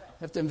 Right.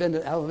 Have to invent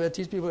an alphabet,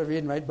 teach people to read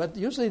and write. But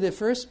usually the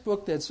first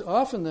book that's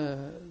often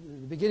the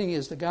beginning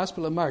is the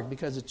Gospel of Mark,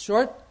 because it's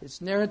short,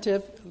 it's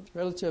narrative,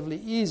 relatively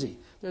easy.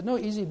 There's no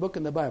easy book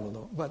in the Bible,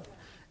 though, but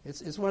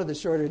it's one of the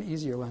shorter and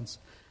easier ones.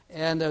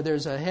 And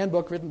there's a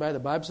handbook written by the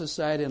Bible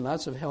Society and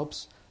lots of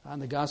helps on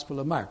the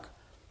Gospel of Mark.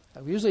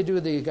 We usually do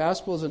the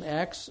Gospels and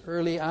Acts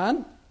early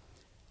on.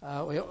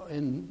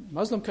 In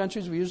Muslim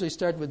countries, we usually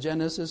start with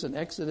Genesis and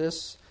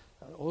Exodus,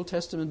 Old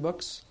Testament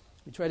books.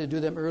 We try to do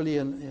them early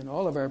in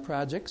all of our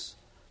projects,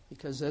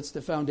 because that's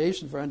the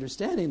foundation for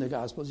understanding the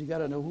Gospels. You've got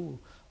to know who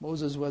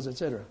Moses was,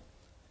 etc.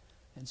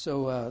 And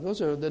so those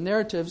are the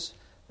narratives.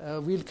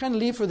 We kind of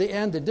leave for the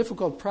end the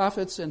difficult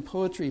prophets and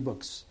poetry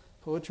books.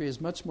 Poetry is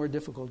much more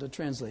difficult to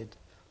translate.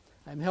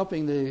 I'm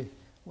helping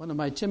one of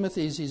my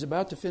Timothys. He's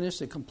about to finish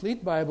the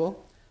complete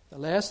Bible. The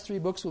last 3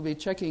 books we'll be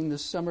checking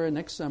this summer and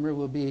next summer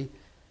will be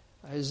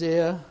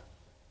Isaiah,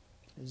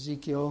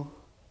 Ezekiel,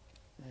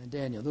 and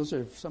Daniel. Those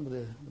are some of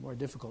the more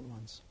difficult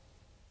ones.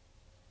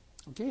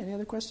 Okay, any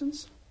other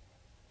questions?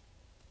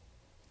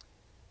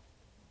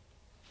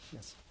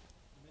 Yes.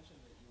 You mentioned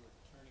that you were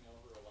turning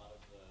over a lot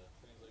of the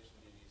translation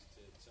duties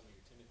to some of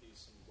your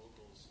Timothys, some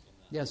locals in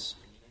the Yes.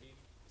 community.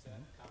 Is that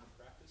common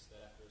practice,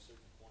 that after a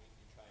certain point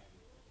you try and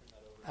turn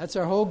that over? That's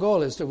our whole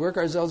goal, is to work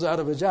ourselves out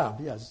of a job.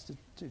 Yes,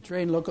 to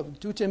train local.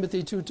 2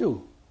 Timothy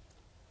 2:2.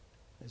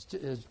 As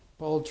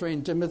Paul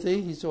trained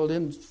Timothy, he told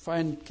him,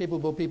 find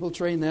capable people,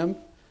 train them,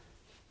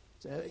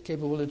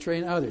 capable to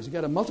train others. You've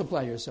got to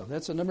multiply yourself.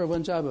 That's the number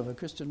one job of a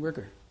Christian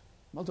worker.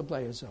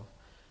 Multiply yourself.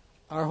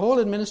 Our whole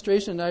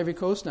administration in Ivory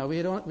Coast now,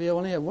 we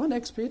only have one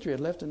expatriate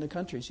left in the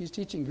country. She's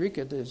teaching Greek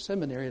at the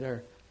seminary at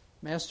our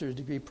master's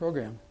degree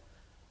program.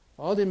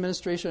 All the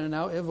administration are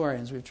now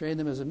Ivorians. We've trained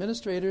them as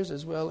administrators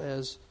as well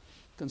as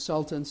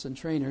consultants and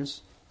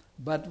trainers.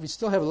 But we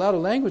still have a lot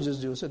of languages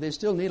to do, so they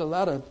still need a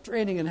lot of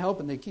training and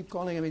help, and they keep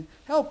calling,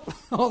 help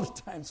all the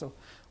time. So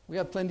we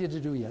have plenty to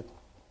do yet.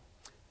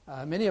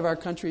 Many of our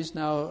countries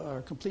now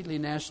are completely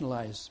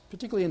nationalized,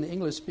 particularly in the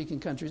English-speaking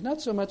countries. Not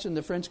so much in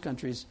the French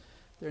countries.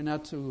 They're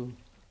not too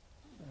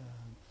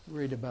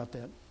worried about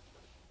that.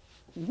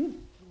 Mm-hmm. Do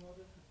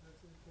other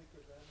traditions take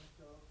advantage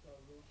of the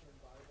Lutheran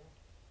Bible?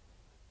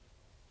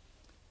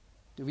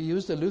 Do we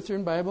use the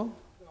Lutheran Bible?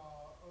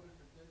 Other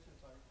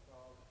traditions like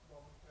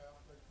Roman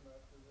Catholic,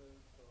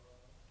 Methodist.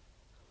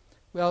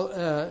 Well,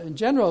 in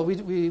general,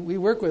 we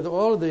work with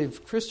all of the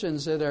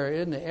Christians that are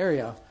in the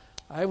area.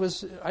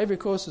 Ivory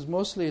Coast is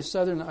mostly,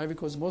 southern Ivory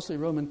Coast is mostly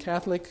Roman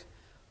Catholic.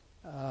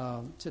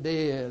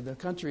 Today, the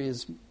country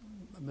is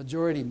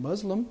majority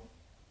Muslim.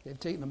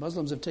 The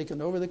Muslims have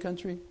taken over the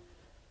country.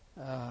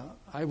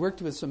 I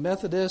worked with some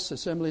Methodists,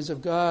 Assemblies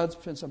of God,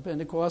 some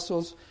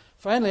Pentecostals.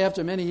 Finally,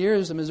 after many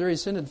years, the Missouri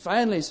Synod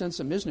finally sent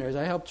some missionaries.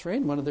 I helped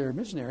train one of their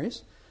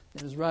missionaries.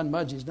 It was Ron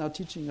Mudge. He's now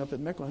teaching up at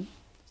Mequon.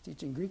 He's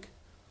teaching Greek.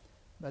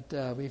 But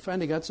we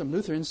finally got some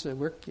Lutherans to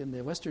work in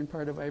the western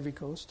part of Ivory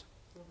Coast.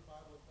 So the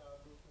Bible is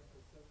not Lutheran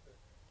specific.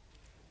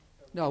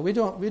 No,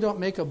 we don't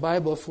make a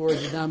Bible for a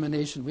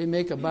denomination. We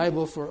make a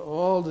Bible for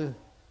all the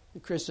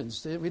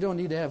Christians. We don't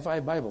need to have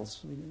 5 Bibles.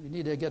 We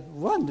need to get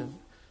one,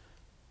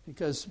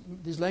 because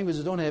these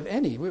languages don't have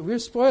any. We're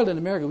spoiled in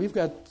America. We've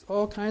got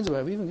all kinds of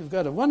Bibles. We've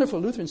got a wonderful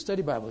Lutheran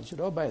study Bible. You should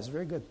all buy it. It's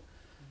very good.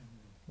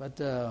 But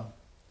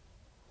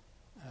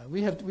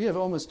we have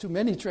almost too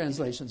many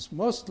translations.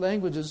 Most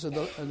languages of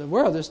the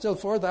world, there's still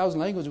 4,000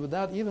 languages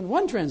without even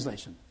one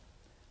translation.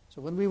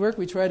 So when we work,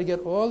 we try to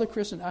get all the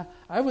Christian.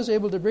 I was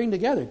able to bring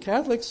together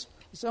Catholics,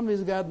 Assemblies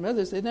of God,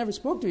 Methodists. They never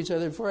spoke to each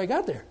other before I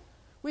got there.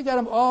 We got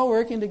them all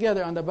working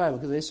together on the Bible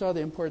because they saw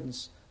the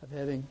importance of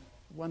having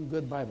one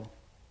good Bible.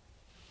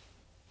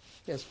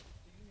 Yes? Do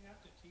you have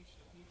to teach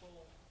the people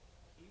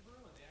Hebrew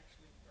and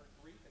or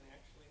Greek and they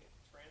actually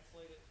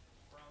translate it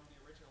from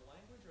the original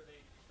language, or are they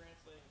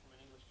translating from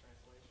an English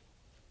translation?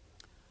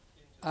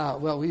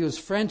 Well, we use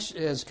French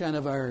as kind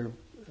of our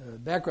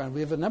background.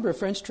 We have a number of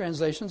French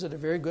translations that are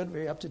very good,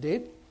 very up to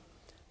date.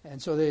 And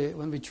so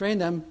when we train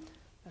them,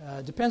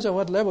 it depends on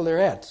what level they're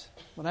at.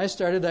 When I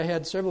started, I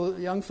had several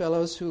young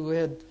fellows who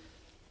had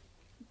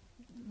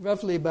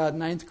roughly about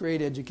 9th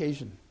grade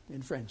education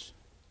in French.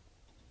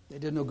 They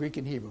didn't know Greek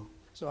and Hebrew.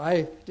 So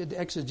I did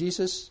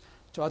exegesis,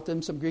 taught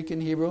them some Greek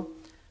and Hebrew.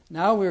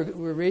 Now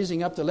we're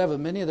raising up the level.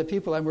 Many of the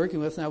people I'm working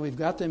with now, we've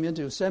got them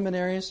into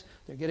seminaries.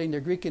 They're getting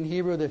their Greek and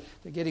Hebrew. They're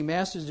getting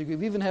master's degree.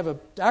 We even have a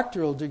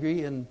doctoral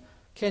degree in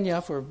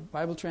Kenya for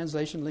Bible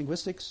translation,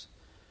 linguistics.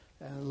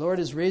 The Lord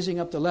is raising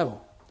up the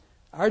level.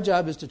 Our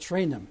job is to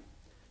train them.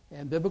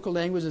 And biblical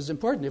language is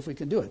important if we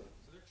can do it.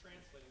 So they're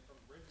translating from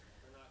original.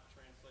 They're not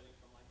translating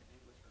from like an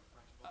English or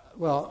French book.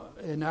 Well,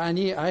 and I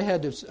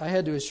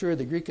had to assure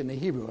the Greek and the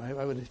Hebrew.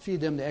 I would feed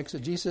them the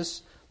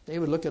exegesis. They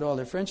would look at all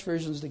their French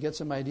versions to get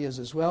some ideas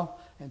as well.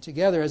 And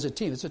together as a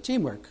team, it's a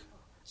teamwork.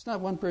 It's not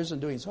one person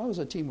doing it. It's always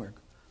a teamwork.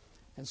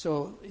 And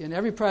so in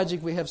every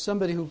project, we have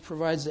somebody who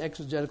provides the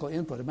exegetical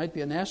input. It might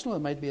be a national, it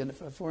might be a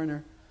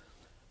foreigner.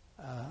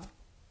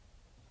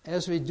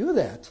 As we do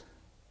that,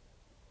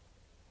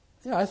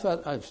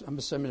 I'm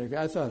a seminary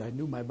guy. I thought I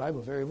knew my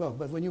Bible very well.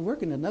 But when you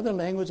work in another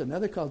language,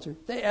 another culture,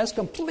 they ask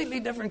completely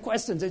different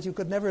questions that you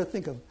could never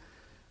think of.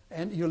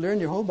 And you learn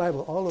your whole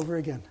Bible all over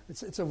again.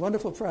 It's a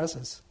wonderful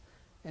process.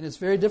 And it's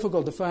very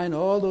difficult to find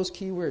all those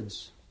key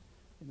words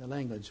in the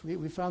language.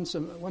 We found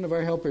one of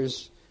our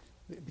helpers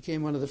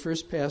became one of the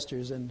first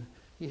pastors, and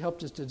he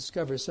helped us to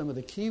discover some of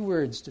the key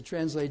words to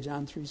translate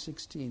John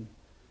 3:16.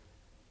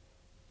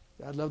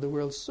 God loved the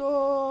world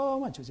so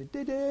much. He said,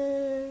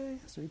 "Dede."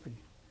 That's very pretty.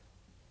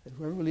 That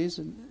whoever believes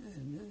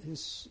in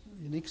his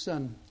unique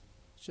Son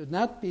should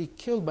not be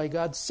killed by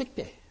God's sick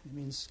day. It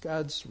means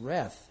God's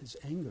wrath, his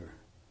anger.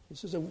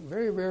 This is a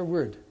very rare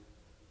word.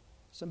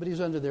 Somebody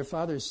who's under their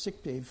father's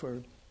sick day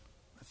for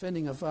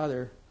offending a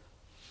father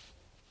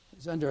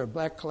is under a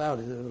black cloud.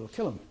 It'll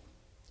kill him.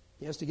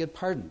 He has to get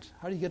pardoned.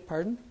 How do you get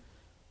pardoned?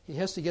 He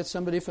has to get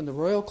somebody from the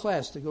royal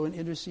class to go and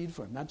intercede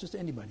for him, not just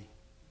anybody.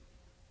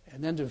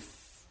 And then to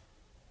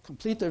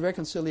complete the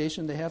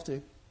reconciliation, they have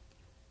to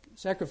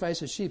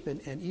sacrifice a sheep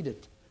and eat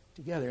it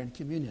together in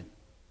communion.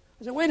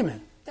 I said, wait a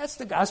minute, that's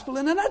the gospel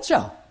in a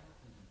nutshell.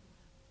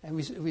 And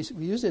we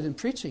used it in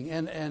preaching,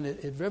 and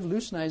it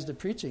revolutionized the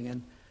preaching,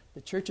 and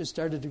the churches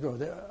started to grow.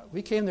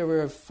 We came, there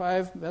were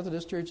 5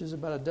 Methodist churches,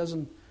 about a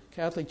dozen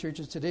Catholic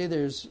churches. Today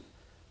there's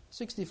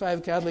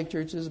 65 Catholic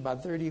churches,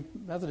 about 30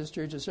 Methodist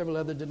churches, several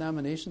other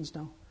denominations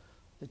now.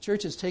 The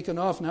church has taken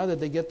off now that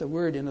they get the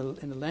word in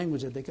a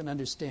language that they can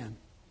understand.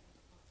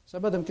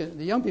 Some of them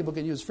the young people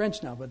can use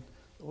French now, but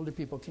the older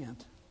people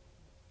can't.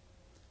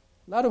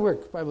 A lot of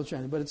work, Bible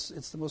training, but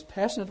it's the most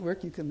passionate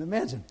work you can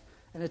imagine.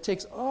 And it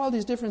takes all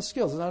these different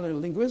skills, not only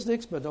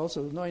linguistics, but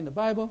also knowing the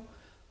Bible,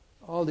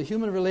 all the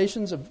human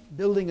relations of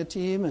building a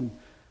team and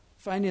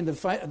finding the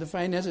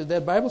finances.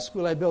 That Bible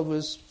school I built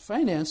was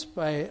financed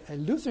by a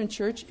Lutheran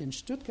church in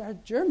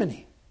Stuttgart,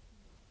 Germany.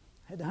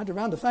 I had to hunt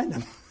around to find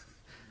them.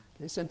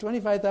 They sent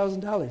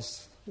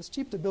 $25,000. It's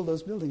cheap to build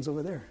those buildings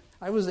over there.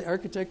 I was the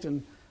architect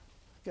and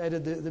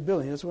guided the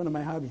building. That's one of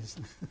my hobbies.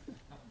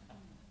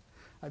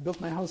 I built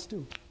my house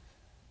too.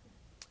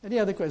 Any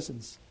other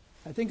questions?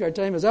 I think our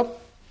time is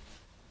up.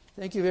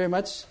 Thank you very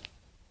much.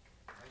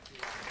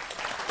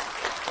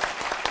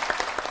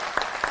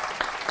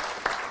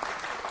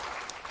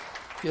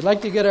 If you'd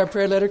like to get our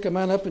prayer letter, come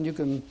on up and you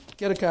can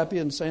get a copy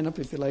and sign up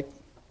if you like.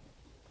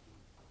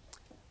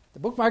 The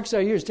bookmarks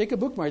are yours. Take a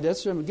bookmark.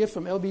 That's a gift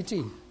from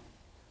LBT.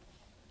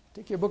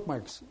 Take your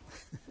bookmarks.